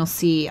pockets, and you'll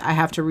see I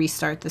have to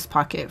restart this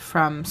pocket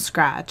from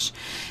scratch,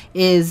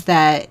 is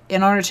that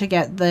in order to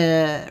get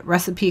the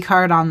recipe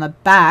card on the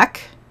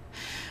back,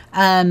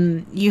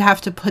 you have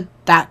to put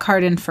that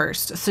card in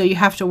first. So you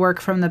have to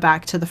work from the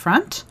back to the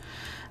front.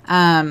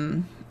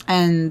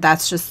 And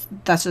that's just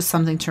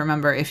something to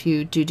remember if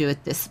you do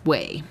it this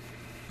way.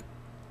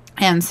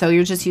 And so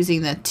you're just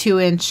using the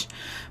 2"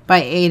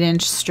 by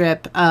 8"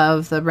 strip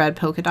of the red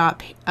polka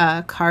dot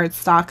card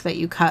stock that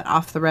you cut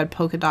off the red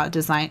polka dot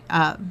design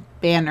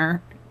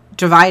banner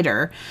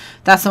divider.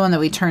 That's the one that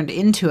we turned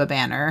into a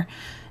banner.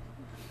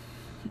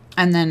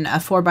 And then a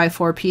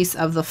 4x4 piece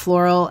of the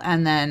floral,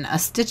 and then a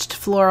stitched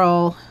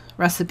floral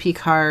recipe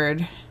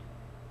card.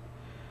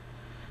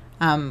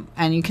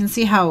 And you can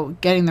see how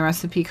getting the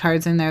recipe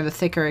cards in there, the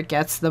thicker it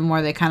gets, the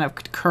more they kind of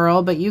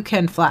curl, but you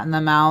can flatten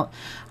them out.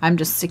 I'm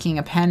just sticking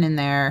a pen in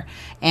there,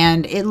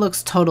 and it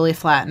looks totally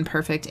flat and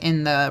perfect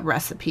in the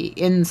recipe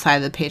inside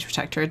the page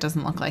protector. It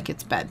doesn't look like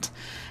it's bent.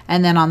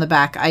 And then on the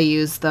back, I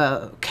use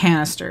the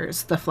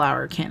canisters, the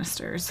flower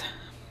canisters.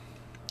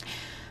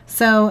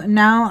 So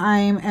now I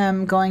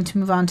am going to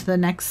move on to the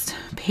next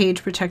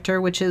page protector,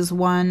 which is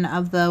one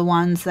of the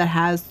ones that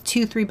has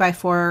two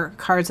 3x4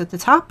 cards at the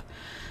top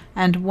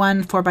and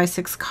one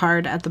 4x6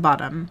 card at the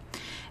bottom.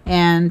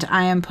 And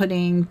I am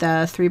putting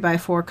the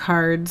 3x4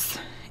 cards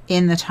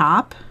in the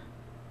top.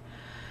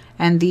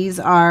 And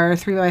these are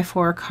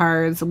 3x4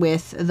 cards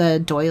with the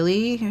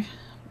doily,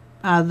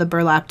 the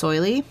burlap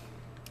doily.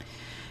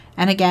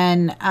 And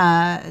again,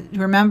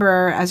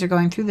 remember as you're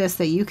going through this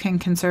that you can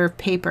conserve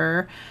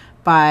paper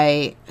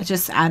by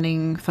just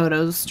adding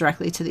photos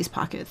directly to these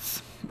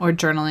pockets, or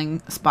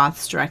journaling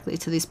spots directly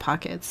to these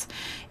pockets.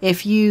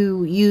 If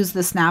you use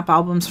the snap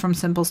albums from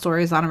Simple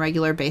Stories on a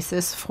regular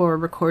basis for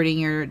recording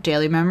your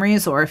daily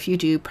memories, or if you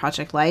do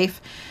Project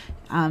Life,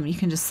 you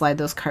can just slide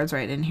those cards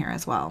right in here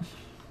as well.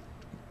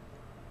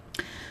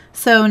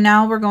 So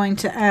now we're going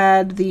to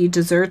add the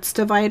desserts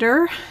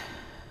divider,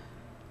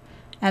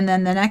 and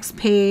then the next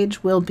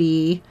page will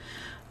be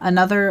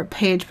another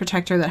page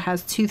protector that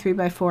has two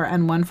 3x4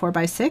 and one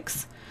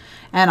 4x6.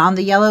 And on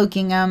the yellow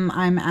gingham,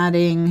 I'm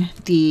adding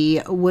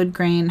the wood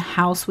grain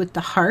house with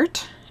the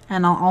heart.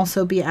 And I'll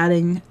also be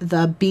adding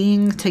the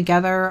being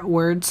together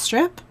word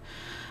strip.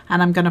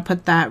 And I'm going to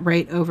put that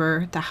right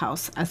over the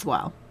house as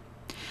well.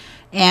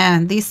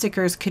 And these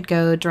stickers could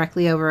go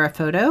directly over a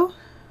photo,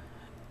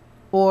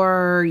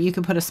 or you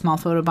could put a small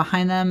photo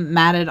behind them,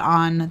 matted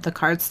on the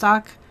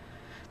cardstock.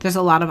 There's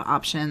a lot of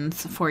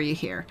options for you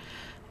here.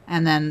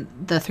 And then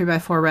the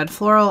 3x4 red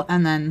floral,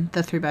 and then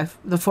the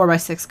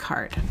 4x6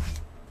 card.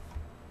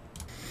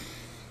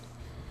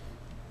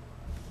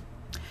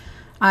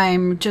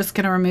 I'm just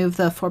going to remove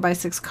the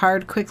 4x6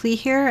 card quickly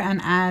here and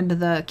add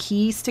the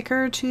key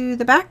sticker to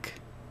the back.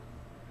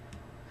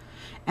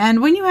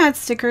 And when you add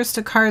stickers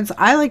to cards,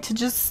 I like to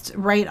just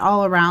write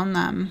all around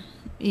them,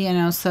 you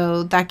know,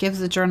 so that gives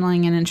the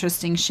journaling an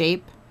interesting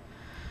shape.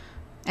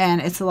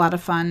 And it's a lot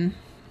of fun.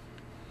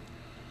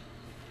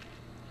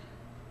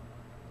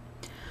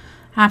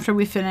 After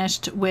we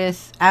finished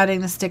with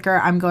adding the sticker,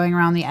 I'm going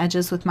around the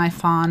edges with my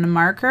fawn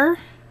marker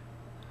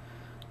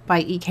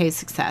by EK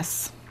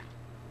Success.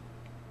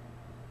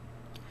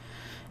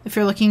 If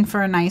you're looking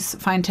for nice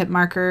fine tip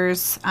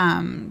markers,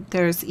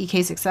 there's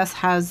EK Success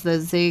has the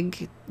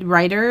Zig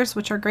writers,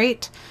 which are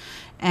great,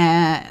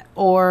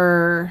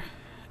 or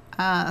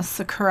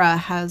Sakura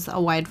has a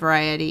wide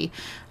variety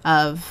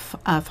of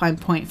fine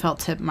point felt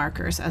tip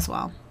markers as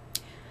well.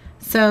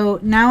 So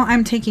now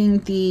I'm taking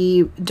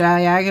the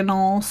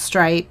diagonal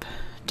stripe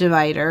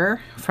divider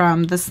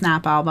from the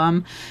snap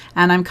album,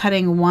 and I'm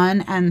cutting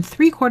 1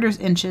 3/4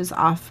 inches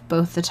off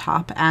both the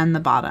top and the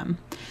bottom.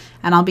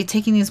 And I'll be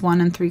taking these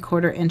 1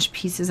 3/4 inch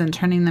pieces and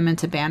turning them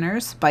into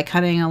banners by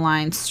cutting a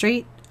line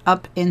straight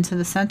up into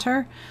the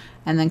center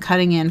and then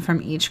cutting in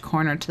from each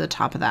corner to the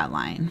top of that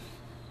line.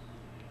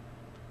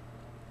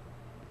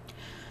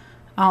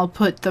 I'll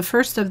put the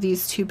first of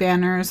these two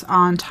banners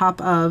on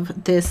top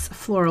of this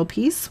floral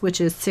piece,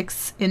 which is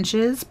 6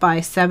 inches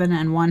by 7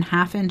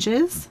 1/2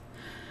 inches.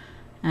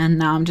 And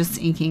now I'm just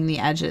inking the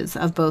edges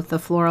of both the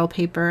floral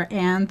paper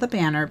and the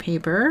banner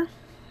paper.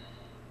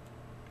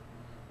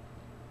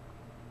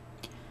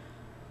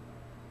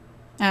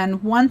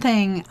 And one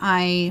thing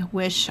I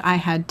wish I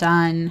had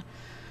done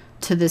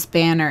to this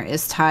banner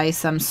is tie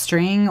some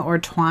string or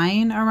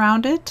twine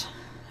around it.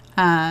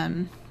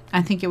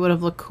 I think it would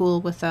have looked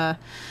cool with a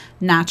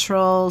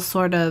natural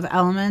sort of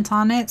element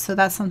on it. So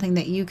that's something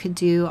that you could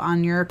do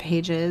on your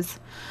pages.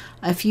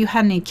 If you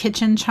had any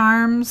kitchen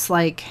charms,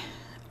 like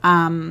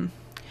I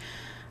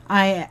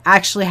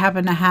actually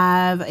happen to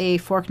have a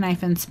fork,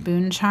 knife, and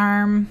spoon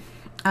charm.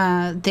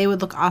 They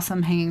would look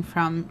awesome hanging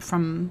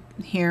from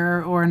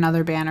here, or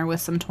another banner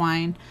with some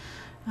twine,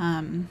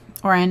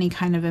 or any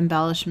kind of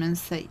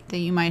embellishments that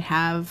you might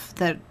have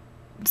that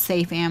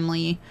say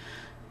family,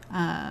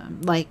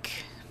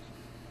 like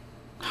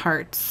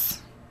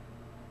hearts,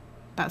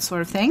 that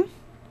sort of thing.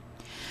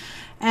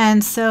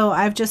 And so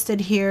I've just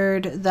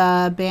adhered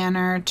the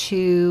banner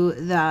to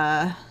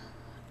the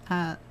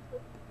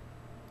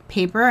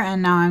paper,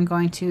 and now I'm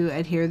going to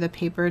adhere the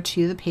paper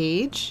to the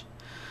page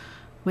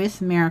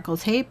with Miracle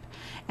Tape.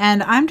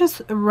 And I'm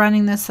just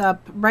running this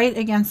up right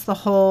against the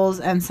holes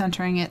and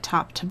centering it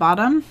top to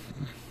bottom.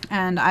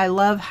 And I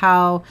love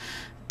how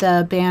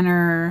the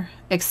banner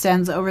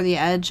extends over the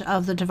edge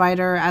of the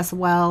divider as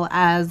well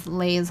as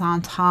lays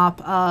on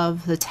top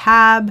of the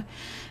tab,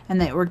 and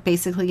that we're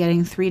basically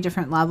getting 3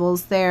 different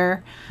levels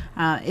there.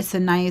 It's a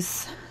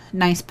nice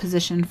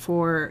position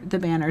for the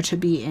banner to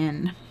be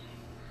in.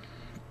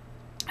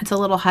 It's a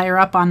little higher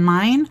up on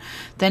mine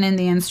than in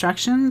the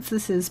instructions.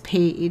 This is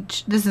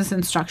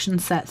instruction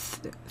set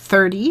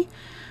 30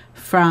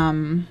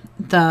 from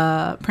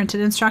the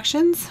printed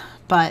instructions,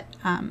 but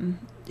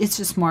it's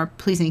just more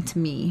pleasing to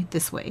me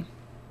this way.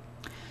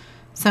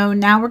 So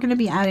now we're going to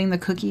be adding the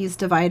cookies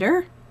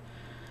divider,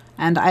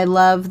 and I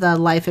love the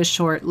life is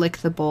short, lick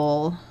the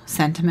bowl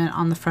sentiment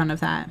on the front of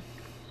that.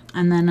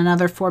 And then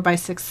another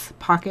 4x6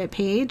 pocket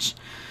page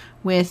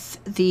with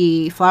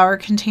the flower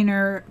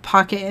container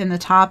pocket in the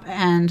top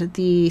and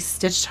the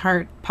stitched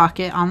heart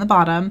pocket on the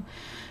bottom.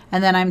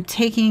 And then I'm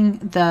taking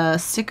the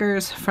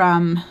stickers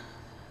from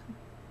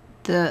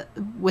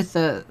with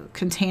the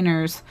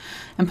containers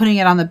and putting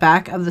it on the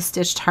back of the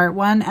stitched heart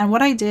one. And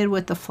what I did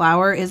with the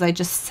flower is I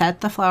just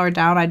set the flower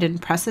down. I didn't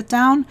press it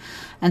down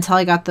until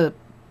I got the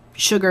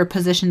sugar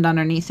positioned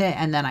underneath it,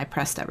 and then I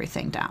pressed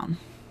everything down.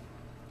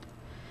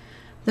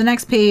 The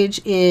next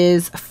page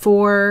is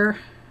 4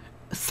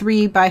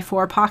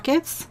 3x4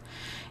 pockets,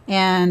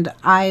 and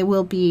I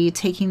will be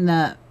taking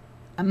the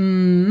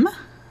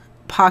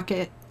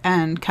pocket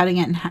and cutting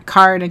it in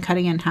card and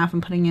cutting it in half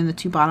and putting in the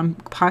 2 bottom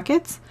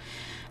pockets.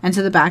 And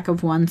to the back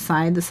of one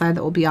side, the side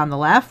that will be on the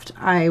left,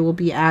 I will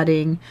be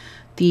adding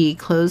the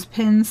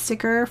clothespin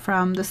sticker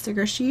from the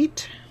sticker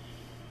sheet.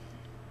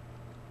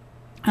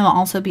 I'll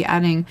also be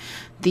adding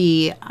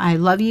the I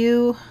love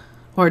you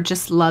or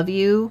just love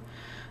you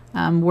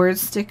word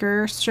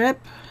sticker strip,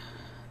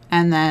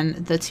 and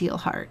then the teal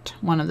heart,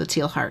 one of the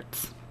teal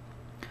hearts.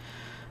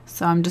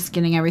 So I'm just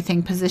getting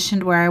everything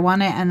positioned where I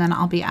want it, and then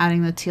I'll be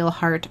adding the teal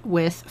heart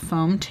with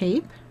foam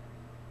tape.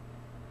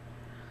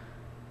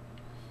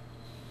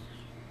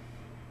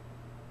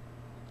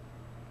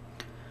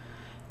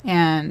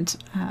 And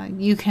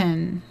you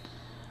can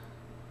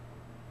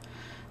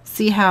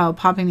see how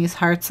popping these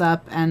hearts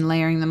up and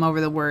layering them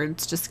over the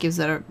words just gives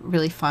it a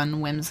really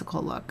fun,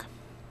 whimsical look.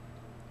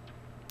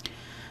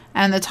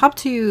 And the top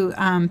 2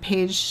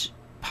 page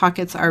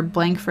pockets are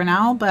blank for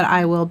now, but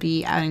I will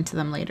be adding to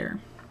them later.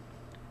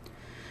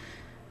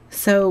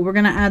 So we're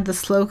going to add the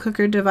slow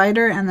cooker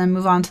divider and then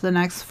move on to the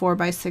next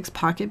 4x6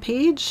 pocket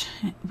page.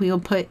 We'll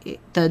put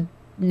the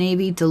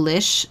navy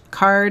delish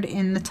card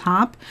in the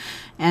top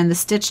and the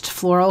stitched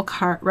floral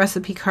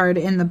recipe card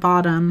in the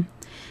bottom.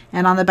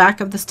 And on the back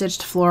of the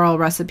stitched floral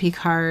recipe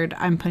card,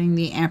 I'm putting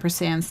the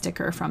ampersand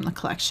sticker from the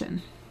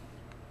collection.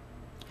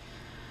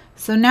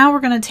 So now we're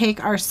going to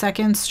take our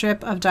second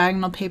strip of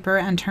diagonal paper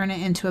and turn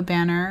it into a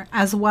banner,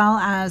 as well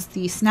as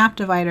the snap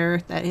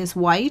divider that is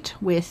white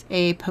with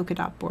a polka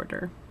dot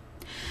border.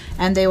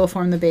 And they will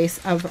form the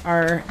base of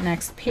our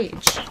next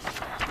page.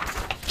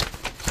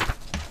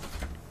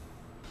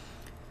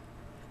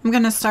 I'm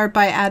going to start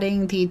by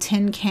adding the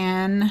tin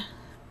can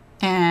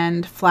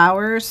and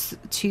flowers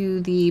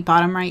to the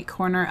bottom right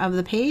corner of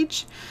the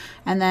page,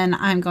 and then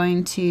I'm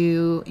going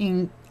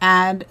to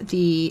add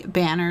the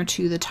banner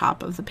to the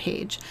top of the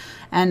page.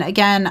 And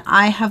again,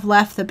 I have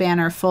left the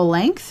banner full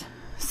length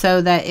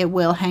so that it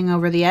will hang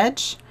over the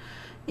edge.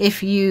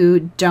 If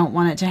you don't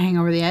want it to hang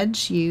over the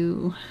edge,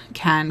 you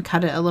can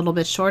cut it a little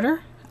bit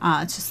shorter.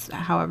 It's just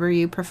however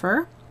you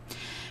prefer.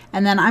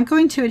 And then I'm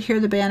going to adhere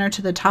the banner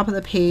to the top of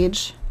the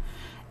page,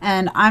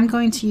 and I'm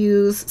going to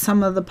use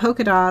some of the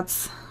polka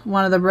dots,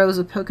 one of the rows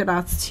of polka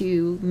dots,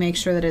 to make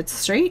sure that it's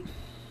straight.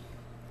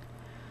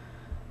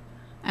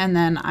 And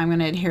then I'm going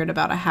to adhere it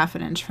about 1/2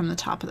 inch from the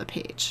top of the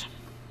page.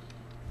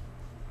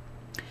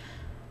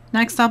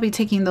 Next, I'll be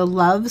taking the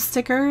love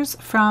stickers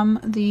from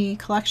the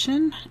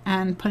collection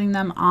and putting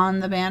them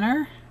on the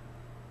banner.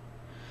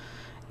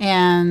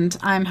 And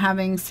I'm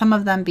having some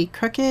of them be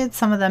crooked,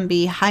 some of them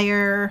be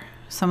higher,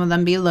 some of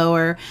them be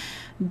lower.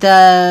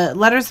 The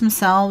letters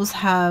themselves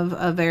have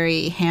a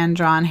very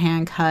hand-drawn,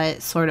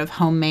 hand-cut, sort of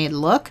homemade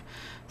look.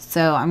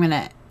 So I'm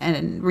going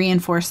to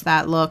reinforce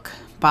that look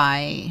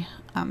by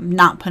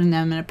not putting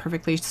them in a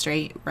perfectly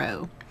straight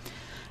row.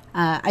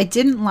 I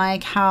didn't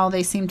like how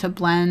they seemed to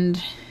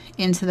blend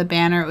into the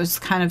banner. It was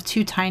kind of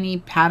two tiny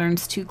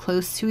patterns too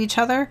close to each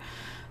other.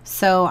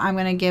 So I'm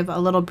going to give a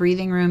little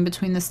breathing room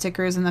between the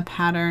stickers and the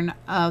pattern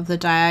of the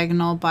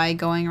diagonal by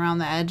going around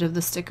the edge of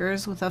the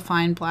stickers with a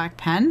fine black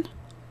pen.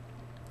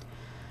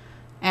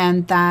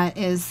 And that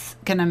is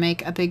going to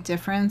make a big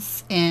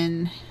difference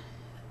in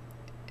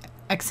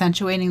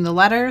accentuating the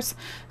letters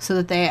so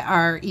that they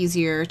are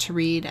easier to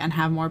read and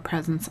have more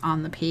presence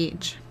on the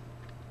page.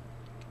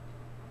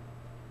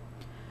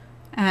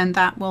 And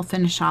that will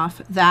finish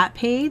off that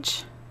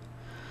page.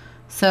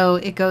 So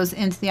it goes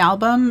into the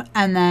album,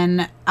 and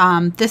then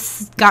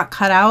this got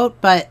cut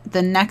out, but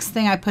the next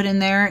thing I put in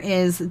there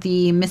is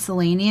the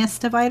miscellaneous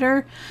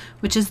divider,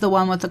 which is the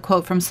one with the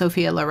quote from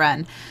Sophia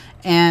Loren.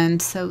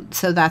 And so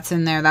that's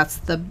in there. That's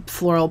the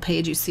floral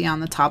page you see on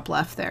the top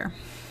left there.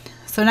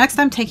 So next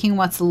I'm taking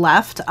what's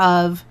left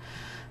of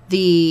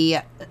the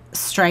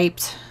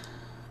striped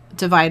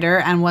divider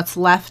and what's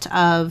left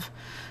of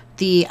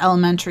the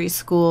elementary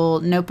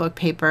school notebook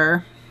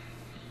paper,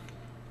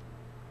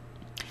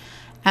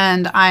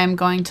 and I'm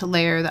going to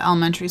layer the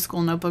elementary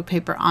school notebook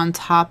paper on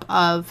top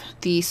of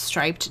the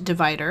striped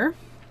divider.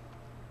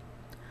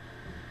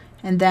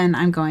 And then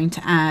I'm going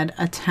to add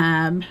a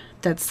tab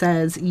that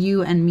says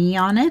you and me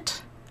on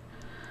it,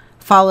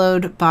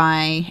 followed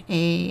by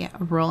a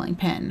rolling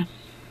pin.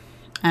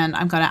 And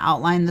I'm going to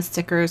outline the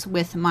stickers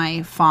with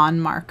my fawn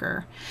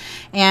marker.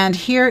 And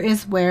here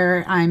is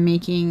where I'm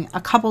making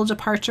a couple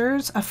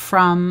departures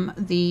from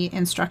the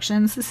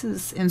instructions. This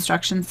is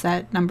instruction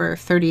set number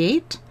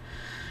 38.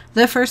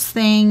 The first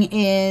thing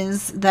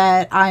is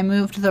that I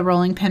moved the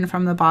rolling pin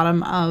from the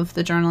bottom of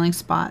the journaling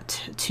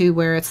spot to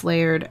where it's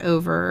layered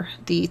over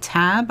the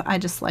tab. I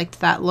just liked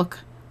that look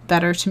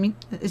better to me.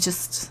 It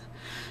just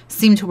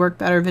seemed to work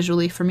better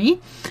visually for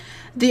me.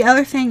 The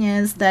other thing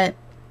is that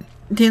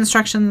the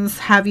instructions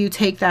have you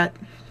take that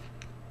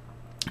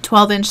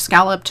 12-inch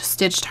scalloped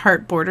stitched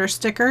heart border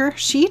sticker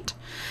sheet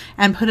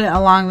and put it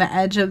along the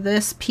edge of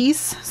this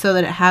piece so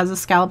that it has a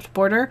scalloped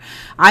border.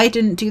 I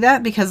didn't do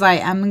that because I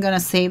am going to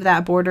save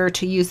that border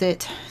to use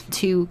it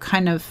to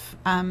kind of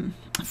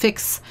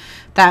fix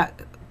that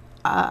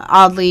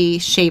oddly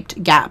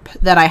shaped gap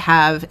that I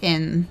have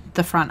in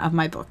the front of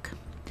my book.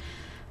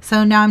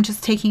 So now I'm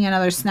just taking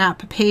another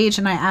snap page,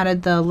 and I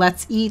added the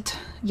Let's Eat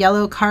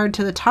yellow card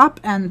to the top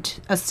and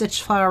a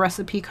stitch flower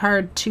recipe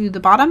card to the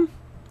bottom.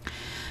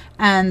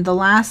 And the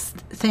last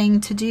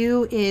thing to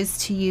do is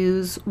to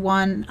use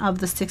one of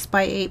the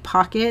 6x8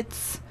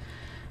 pockets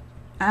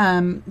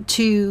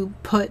to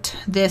put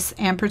this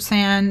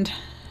ampersand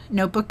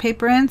notebook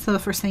paper in. So the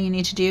first thing you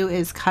need to do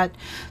is cut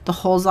the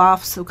holes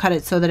off. So cut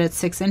it so that it's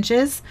 6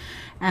 inches,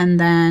 and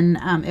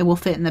then it will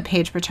fit in the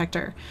page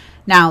protector.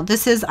 Now,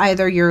 this is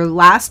either your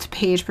last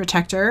page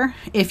protector.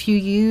 If you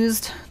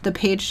used the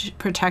page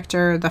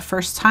protector the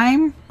first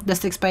time, the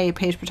 6x8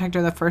 page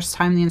protector the first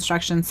time the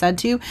instructions said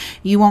to,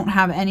 you won't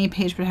have any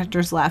page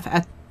protectors left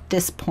at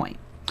this point.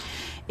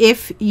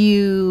 If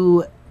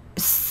you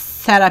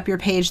set up your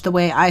page the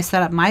way I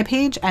set up my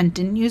page and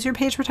didn't use your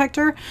page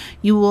protector,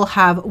 you will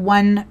have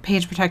one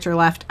page protector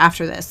left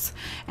after this.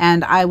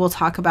 And I will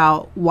talk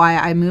about why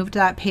I moved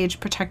that page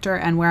protector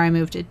and where I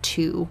moved it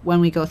to when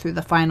we go through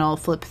the final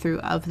flip through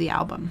of the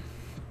album.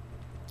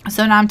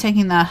 So now I'm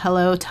taking the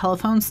Hello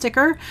Telephone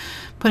sticker,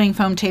 putting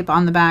foam tape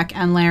on the back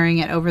and layering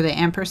it over the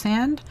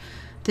ampersand.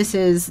 This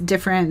is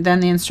different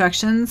than the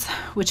instructions,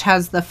 which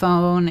has the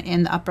phone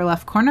in the upper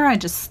left corner. I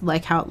just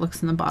like how it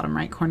looks in the bottom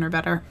right corner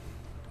better.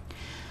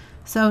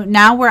 So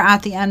now we're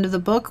at the end of the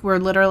book. We're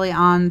literally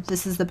on,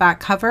 this is the back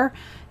cover,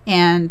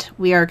 and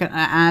we are going to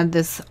add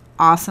this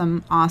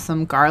awesome,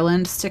 awesome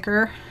garland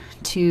sticker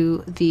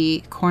to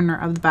the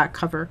corner of the back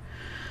cover.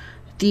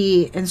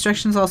 The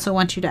instructions also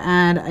want you to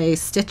add a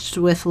Stitched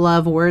with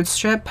Love word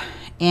strip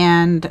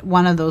and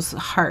one of those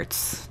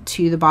hearts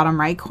to the bottom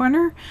right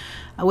corner,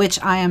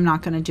 which I am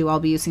not going to do.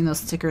 I'll be using those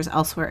stickers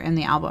elsewhere in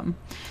the album.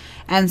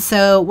 And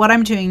so what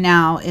I'm doing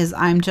now is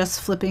I'm just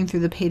flipping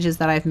through the pages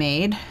that I've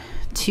made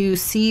to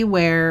see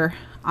where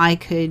I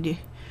could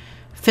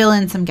fill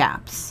in some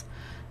gaps.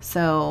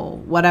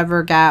 So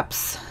whatever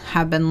gaps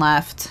have been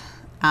left,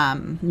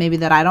 maybe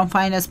that I don't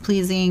find as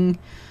pleasing,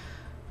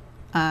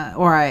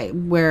 or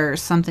where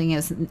something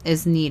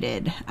is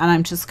needed. And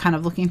I'm just kind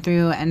of looking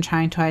through and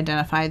trying to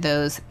identify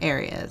those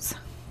areas.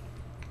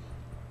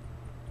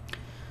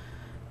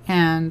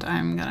 And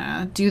I'm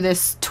gonna do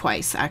this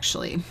twice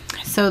actually.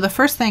 So the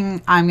first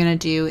thing I'm gonna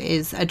do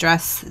is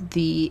address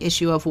the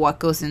issue of what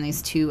goes in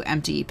these two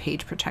empty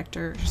page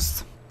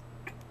protectors.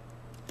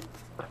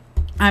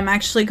 I'm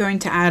actually going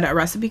to add a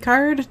recipe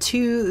card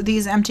to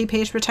these empty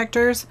page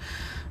protectors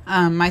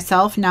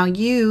myself. Now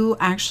you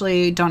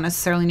actually don't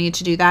necessarily need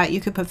to do that.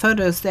 You could put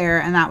photos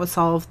there and that would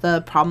solve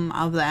the problem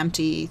of the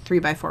empty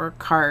 3x4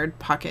 card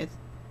pocket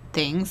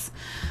things.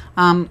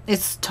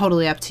 It's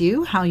totally up to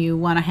you how you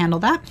want to handle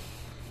that.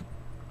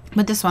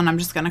 But this one, I'm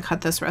just going to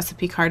cut this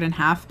recipe card in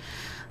half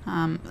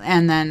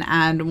and then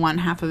add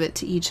 1/2 of it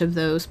to each of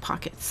those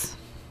pockets.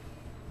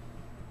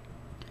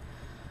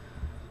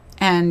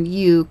 And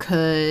you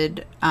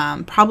could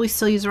probably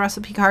still use a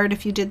recipe card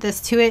if you did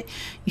this to it.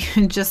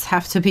 You just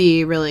have to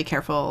be really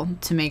careful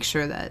to make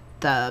sure that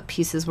the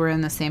pieces were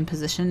in the same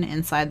position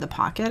inside the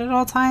pocket at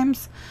all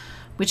times,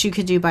 which you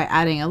could do by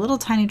adding a little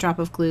tiny drop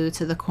of glue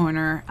to the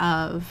corner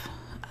of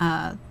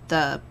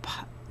the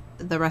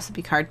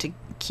recipe card to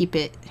keep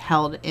it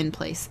held in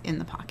place in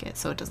the pocket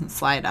so it doesn't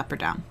slide up or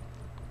down.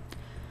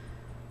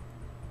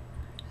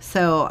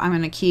 So I'm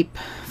going to keep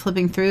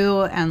flipping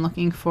through and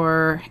looking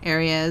for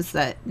areas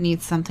that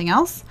need something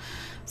else.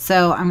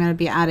 So I'm going to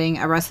be adding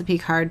a recipe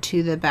card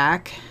to the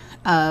back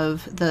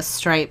of the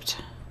striped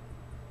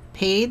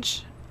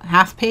page,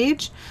 half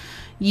page.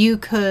 You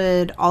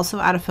could also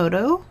add a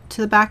photo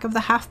to the back of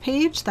the half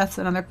page. That's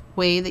another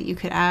way that you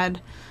could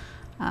add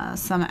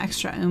some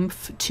extra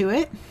oomph to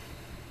it.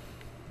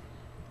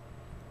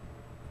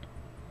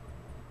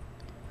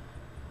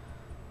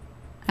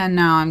 And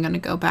now I'm going to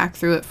go back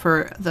through it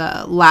for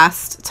the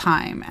last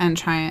time and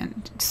try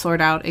and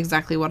sort out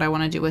exactly what I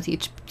want to do with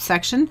each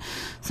section.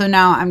 So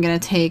now I'm going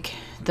to take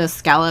the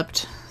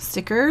scalloped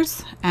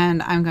stickers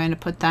and I'm going to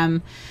put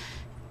them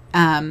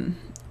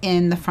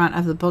in the front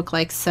of the book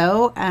like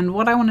so. And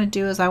what I want to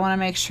do is I want to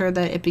make sure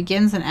that it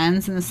begins and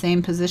ends in the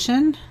same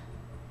position.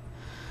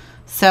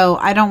 So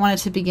I don't want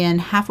it to begin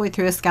halfway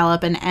through a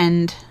scallop and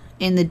end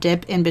in the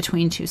dip in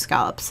between two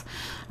scallops.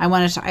 I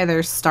want it to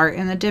either start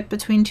in the dip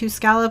between two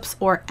scallops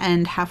or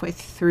end halfway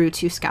through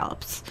two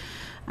scallops.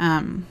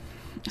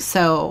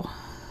 So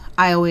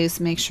I always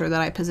make sure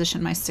that I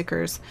position my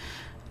stickers,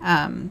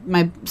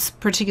 my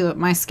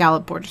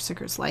scallop border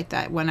stickers like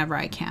that whenever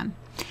I can.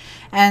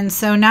 And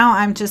so now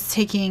I'm just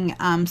taking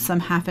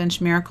some 1/2-inch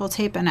Miracle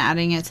tape and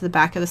adding it to the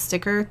back of the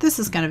sticker. This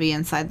is going to be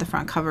inside the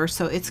front cover,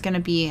 so it's going to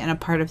be in a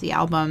part of the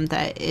album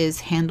that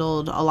is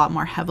handled a lot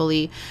more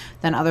heavily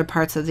than other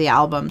parts of the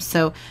album.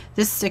 So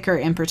this sticker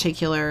in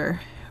particular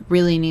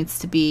really needs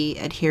to be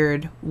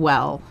adhered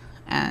well,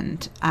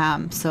 and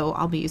so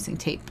I'll be using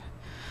tape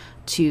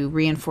to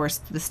reinforce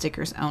the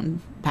sticker's own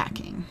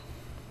backing.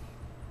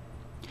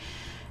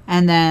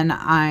 And then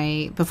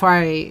before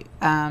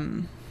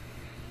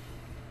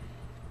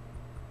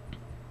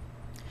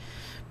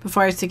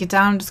I stick it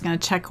down, I'm just going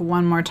to check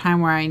one more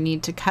time where I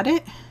need to cut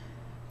it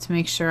to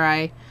make sure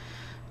I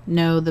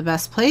know the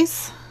best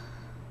place.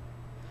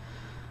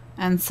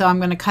 And so I'm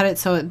going to cut it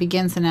so it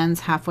begins and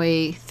ends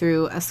halfway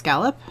through a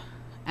scallop,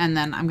 and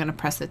then I'm going to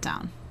press it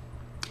down.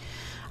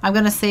 I'm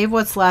going to save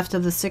what's left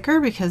of the sticker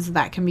because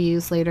that can be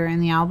used later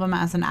in the album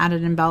as an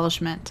added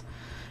embellishment.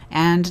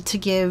 And to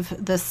give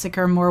the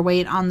sticker more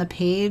weight on the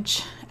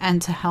page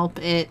and to help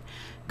it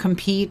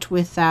compete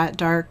with that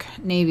dark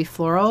navy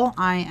floral,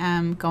 I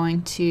am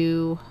going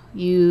to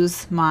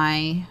use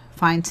my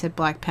fine tip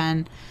black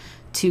pen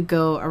to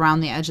go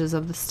around the edges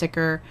of the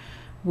sticker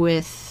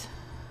with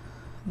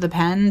the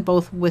pen,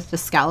 both with the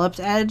scalloped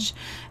edge,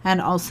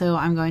 and also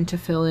I'm going to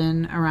fill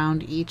in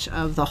around each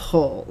of the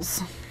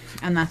holes.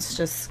 And that's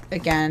just,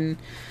 again,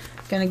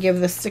 going to give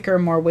the sticker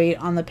more weight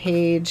on the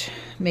page,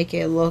 make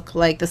it look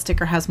like the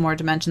sticker has more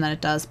dimension than it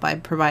does by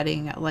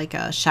providing like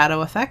a shadow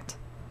effect.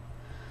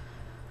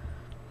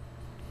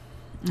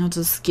 I'll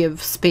just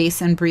give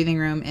space and breathing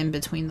room in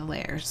between the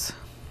layers.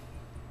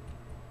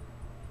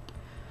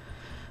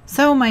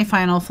 So my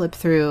final flip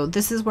through,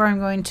 this is where I'm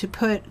going to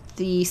put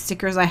the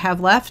stickers I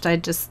have left. I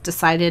just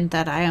decided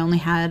that I only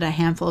had a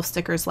handful of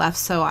stickers left,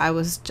 so I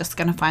was just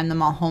going to find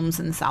them all homes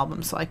in this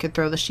album so I could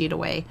throw the sheet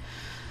away.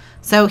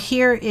 So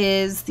here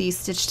is the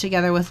Stitch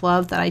Together with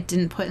Love that I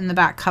didn't put in the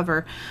back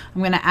cover.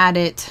 I'm going to add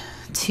it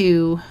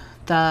to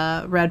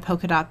the red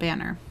polka dot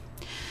banner.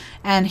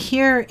 And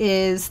here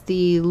is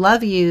the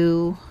Love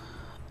You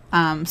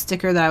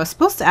sticker that I was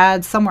supposed to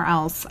add somewhere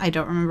else. I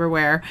don't remember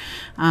where,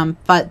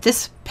 but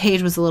this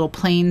page was a little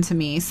plain to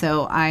me,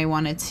 so I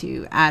wanted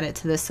to add it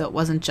to this so it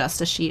wasn't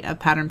just a sheet of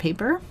pattern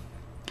paper.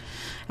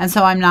 And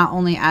so I'm not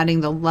only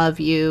adding the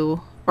Love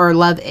You or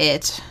Love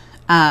It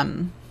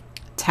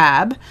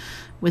tab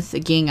with the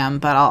gingham,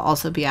 but I'll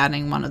also be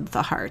adding one of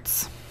the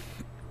hearts.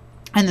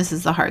 And this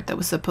is the heart that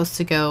was supposed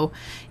to go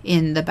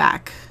in the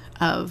back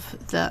of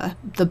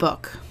the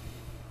book.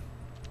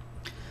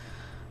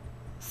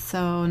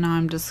 So now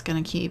I'm just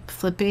going to keep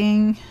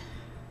flipping,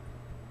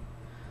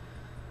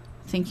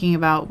 thinking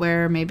about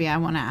where maybe I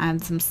want to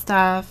add some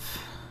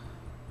stuff.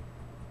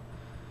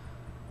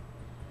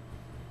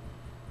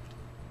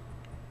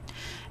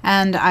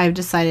 And I've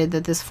decided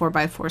that this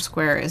 4x4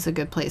 square is a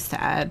good place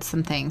to add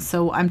some things.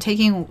 So I'm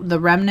taking the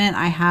remnant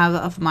I have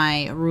of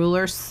my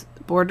ruler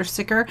border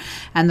sticker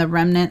and the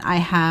remnant I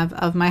have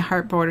of my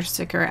heart border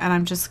sticker, and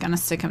I'm just going to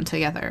stick them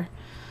together.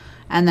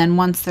 And then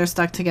once they're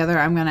stuck together,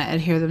 I'm going to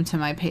adhere them to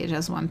my page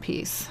as one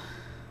piece.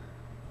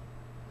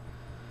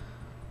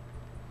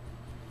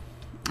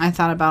 I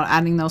thought about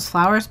adding those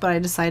flowers, but I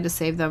decided to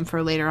save them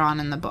for later on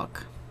in the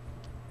book.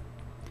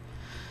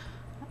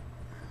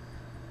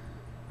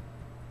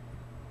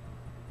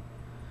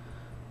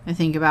 I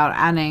think about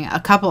adding a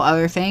couple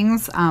other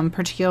things,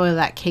 particularly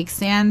that cake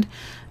stand,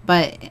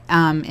 but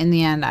in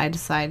the end I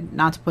decided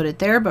not to put it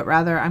there, but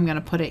rather I'm going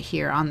to put it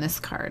here on this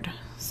card.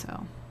 So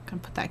I'm going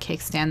to put that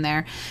cake stand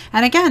there.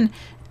 And again,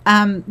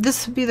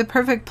 this would be the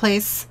perfect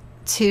place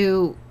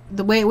to,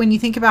 the way when you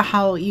think about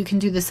how you can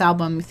do this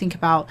album, you think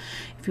about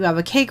if you have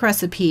a cake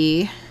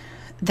recipe,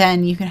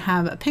 then you can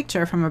have a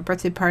picture from a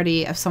birthday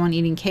party of someone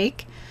eating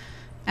cake.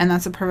 And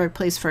that's a perfect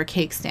place for a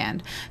cake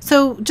stand.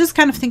 So just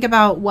kind of think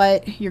about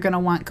what you're going to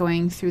want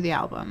going through the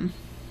album.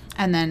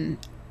 And then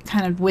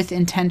kind of with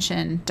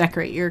intention,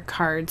 decorate your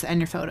cards and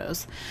your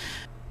photos.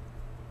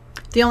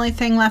 The only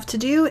thing left to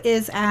do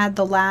is add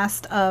the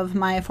last of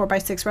my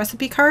 4x6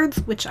 recipe cards,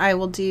 which I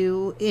will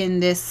do in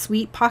this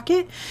sweet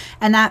pocket.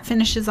 And that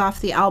finishes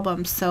off the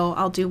album. So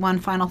I'll do one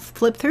final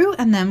flip through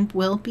and then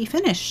we'll be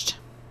finished.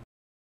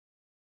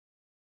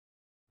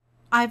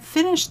 I've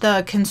finished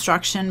the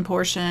construction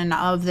portion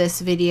of this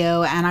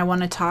video, and I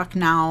want to talk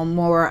now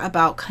more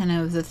about kind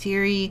of the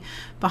theory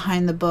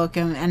behind the book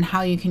and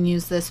how you can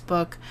use this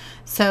book.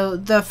 So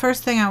the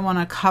first thing I want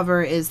to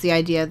cover is the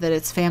idea that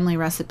it's family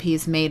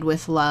recipes made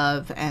with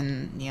love,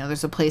 and you know,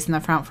 there's a place in the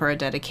front for a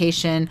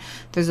dedication,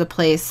 there's a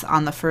place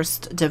on the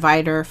first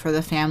divider for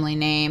the family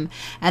name,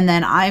 and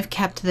then I've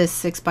kept this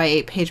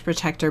 6x8 page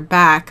protector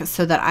back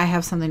so that I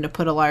have something to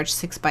put a large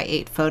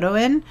 6x8 photo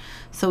in,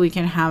 so we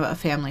can have a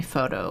family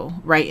photo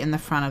right in the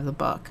front of the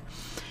book.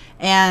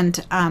 And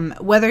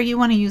whether you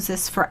want to use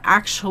this for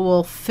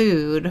actual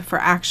food, for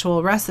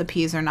actual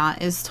recipes or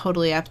not, is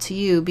totally up to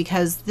you,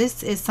 because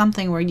this is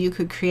something where you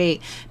could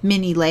create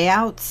mini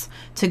layouts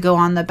to go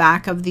on the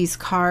back of these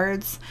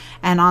cards.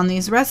 And on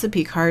these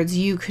recipe cards,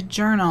 you could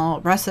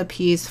journal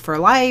recipes for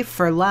life,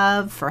 for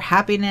love, for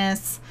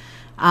happiness,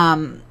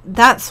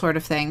 that sort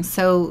of thing.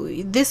 So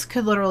this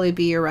could literally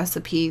be your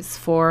recipes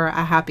for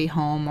a happy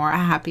home or a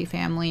happy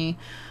family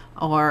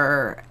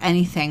or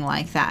anything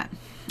like that.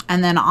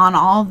 And then on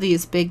all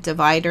these big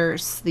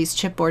dividers, these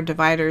chipboard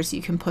dividers,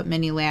 you can put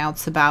mini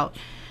layouts about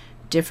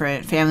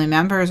different family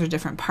members or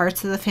different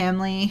parts of the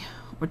family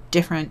or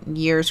different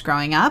years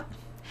growing up.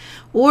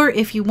 Or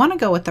if you want to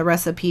go with the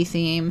recipe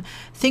theme,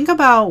 think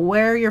about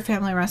where your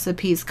family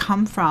recipes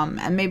come from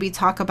and maybe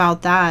talk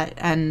about that.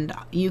 And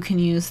you can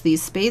use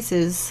these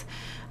spaces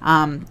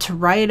to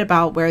write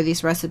about where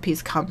these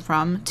recipes come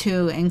from,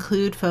 to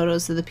include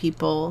photos of the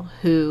people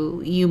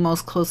who you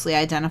most closely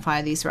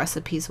identify these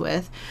recipes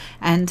with,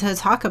 and to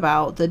talk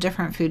about the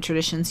different food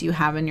traditions you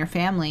have in your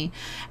family.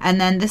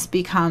 And then this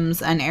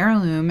becomes an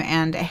heirloom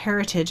and a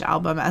heritage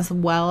album as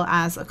well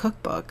as a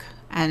cookbook.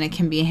 And it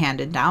can be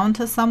handed down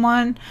to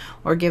someone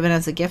or given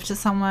as a gift to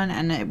someone,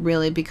 and it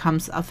really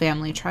becomes a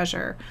family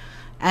treasure.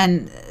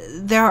 And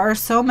there are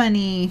so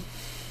many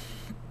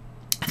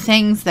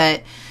things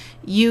that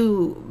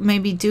you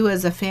maybe do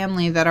as a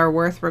family that are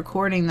worth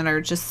recording, that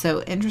are just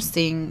so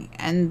interesting,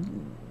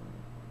 and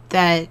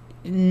that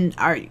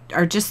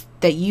are just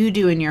that you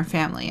do in your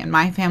family. In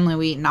my family,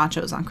 we eat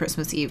nachos on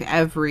Christmas Eve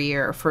every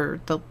year for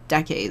the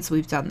decades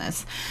we've done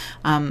this.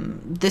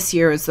 This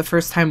year is the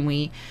first time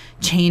we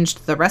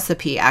changed the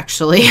recipe,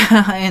 actually,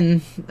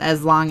 in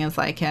as long as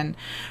I can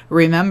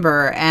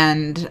remember.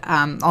 And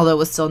although it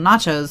was still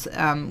nachos,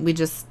 we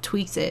just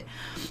tweaked it.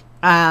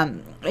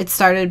 It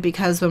started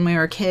because when we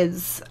were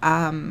kids,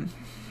 and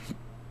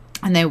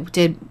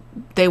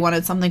they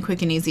wanted something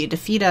quick and easy to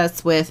feed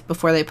us with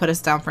before they put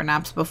us down for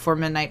naps before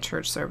midnight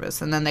church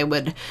service. And then they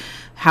would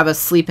have us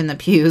sleep in the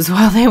pews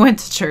while they went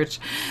to church,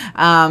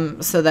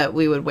 so that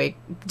we would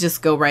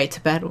just go right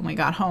to bed when we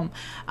got home.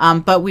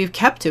 But we've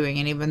kept doing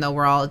it even though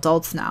we're all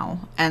adults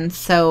now. And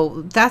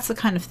so that's the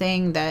kind of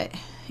thing that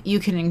you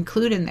can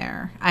include in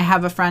there. I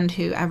have a friend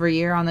who every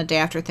year on the day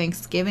after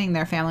Thanksgiving,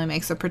 their family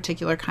makes a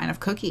particular kind of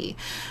cookie.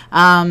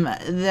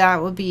 That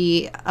would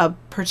be a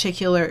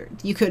particular,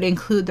 you could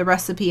include the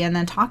recipe and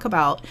then talk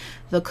about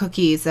the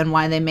cookies and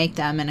why they make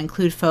them, and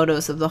include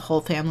photos of the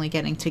whole family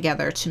getting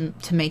together to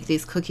make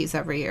these cookies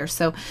every year.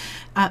 So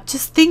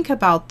just think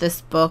about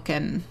this book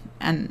and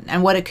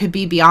what it could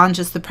be beyond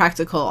just the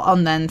practical.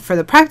 And then for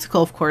the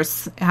practical, of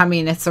course, I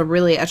mean, it's a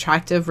really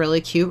attractive,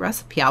 really cute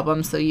recipe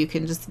album, so you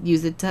can just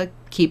use it to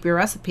keep your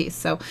recipes.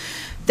 So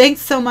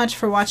thanks so much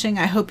for watching.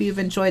 I hope you've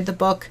enjoyed the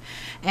book,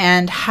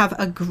 and have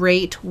a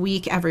great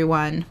week,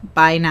 everyone.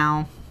 Bye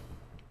now.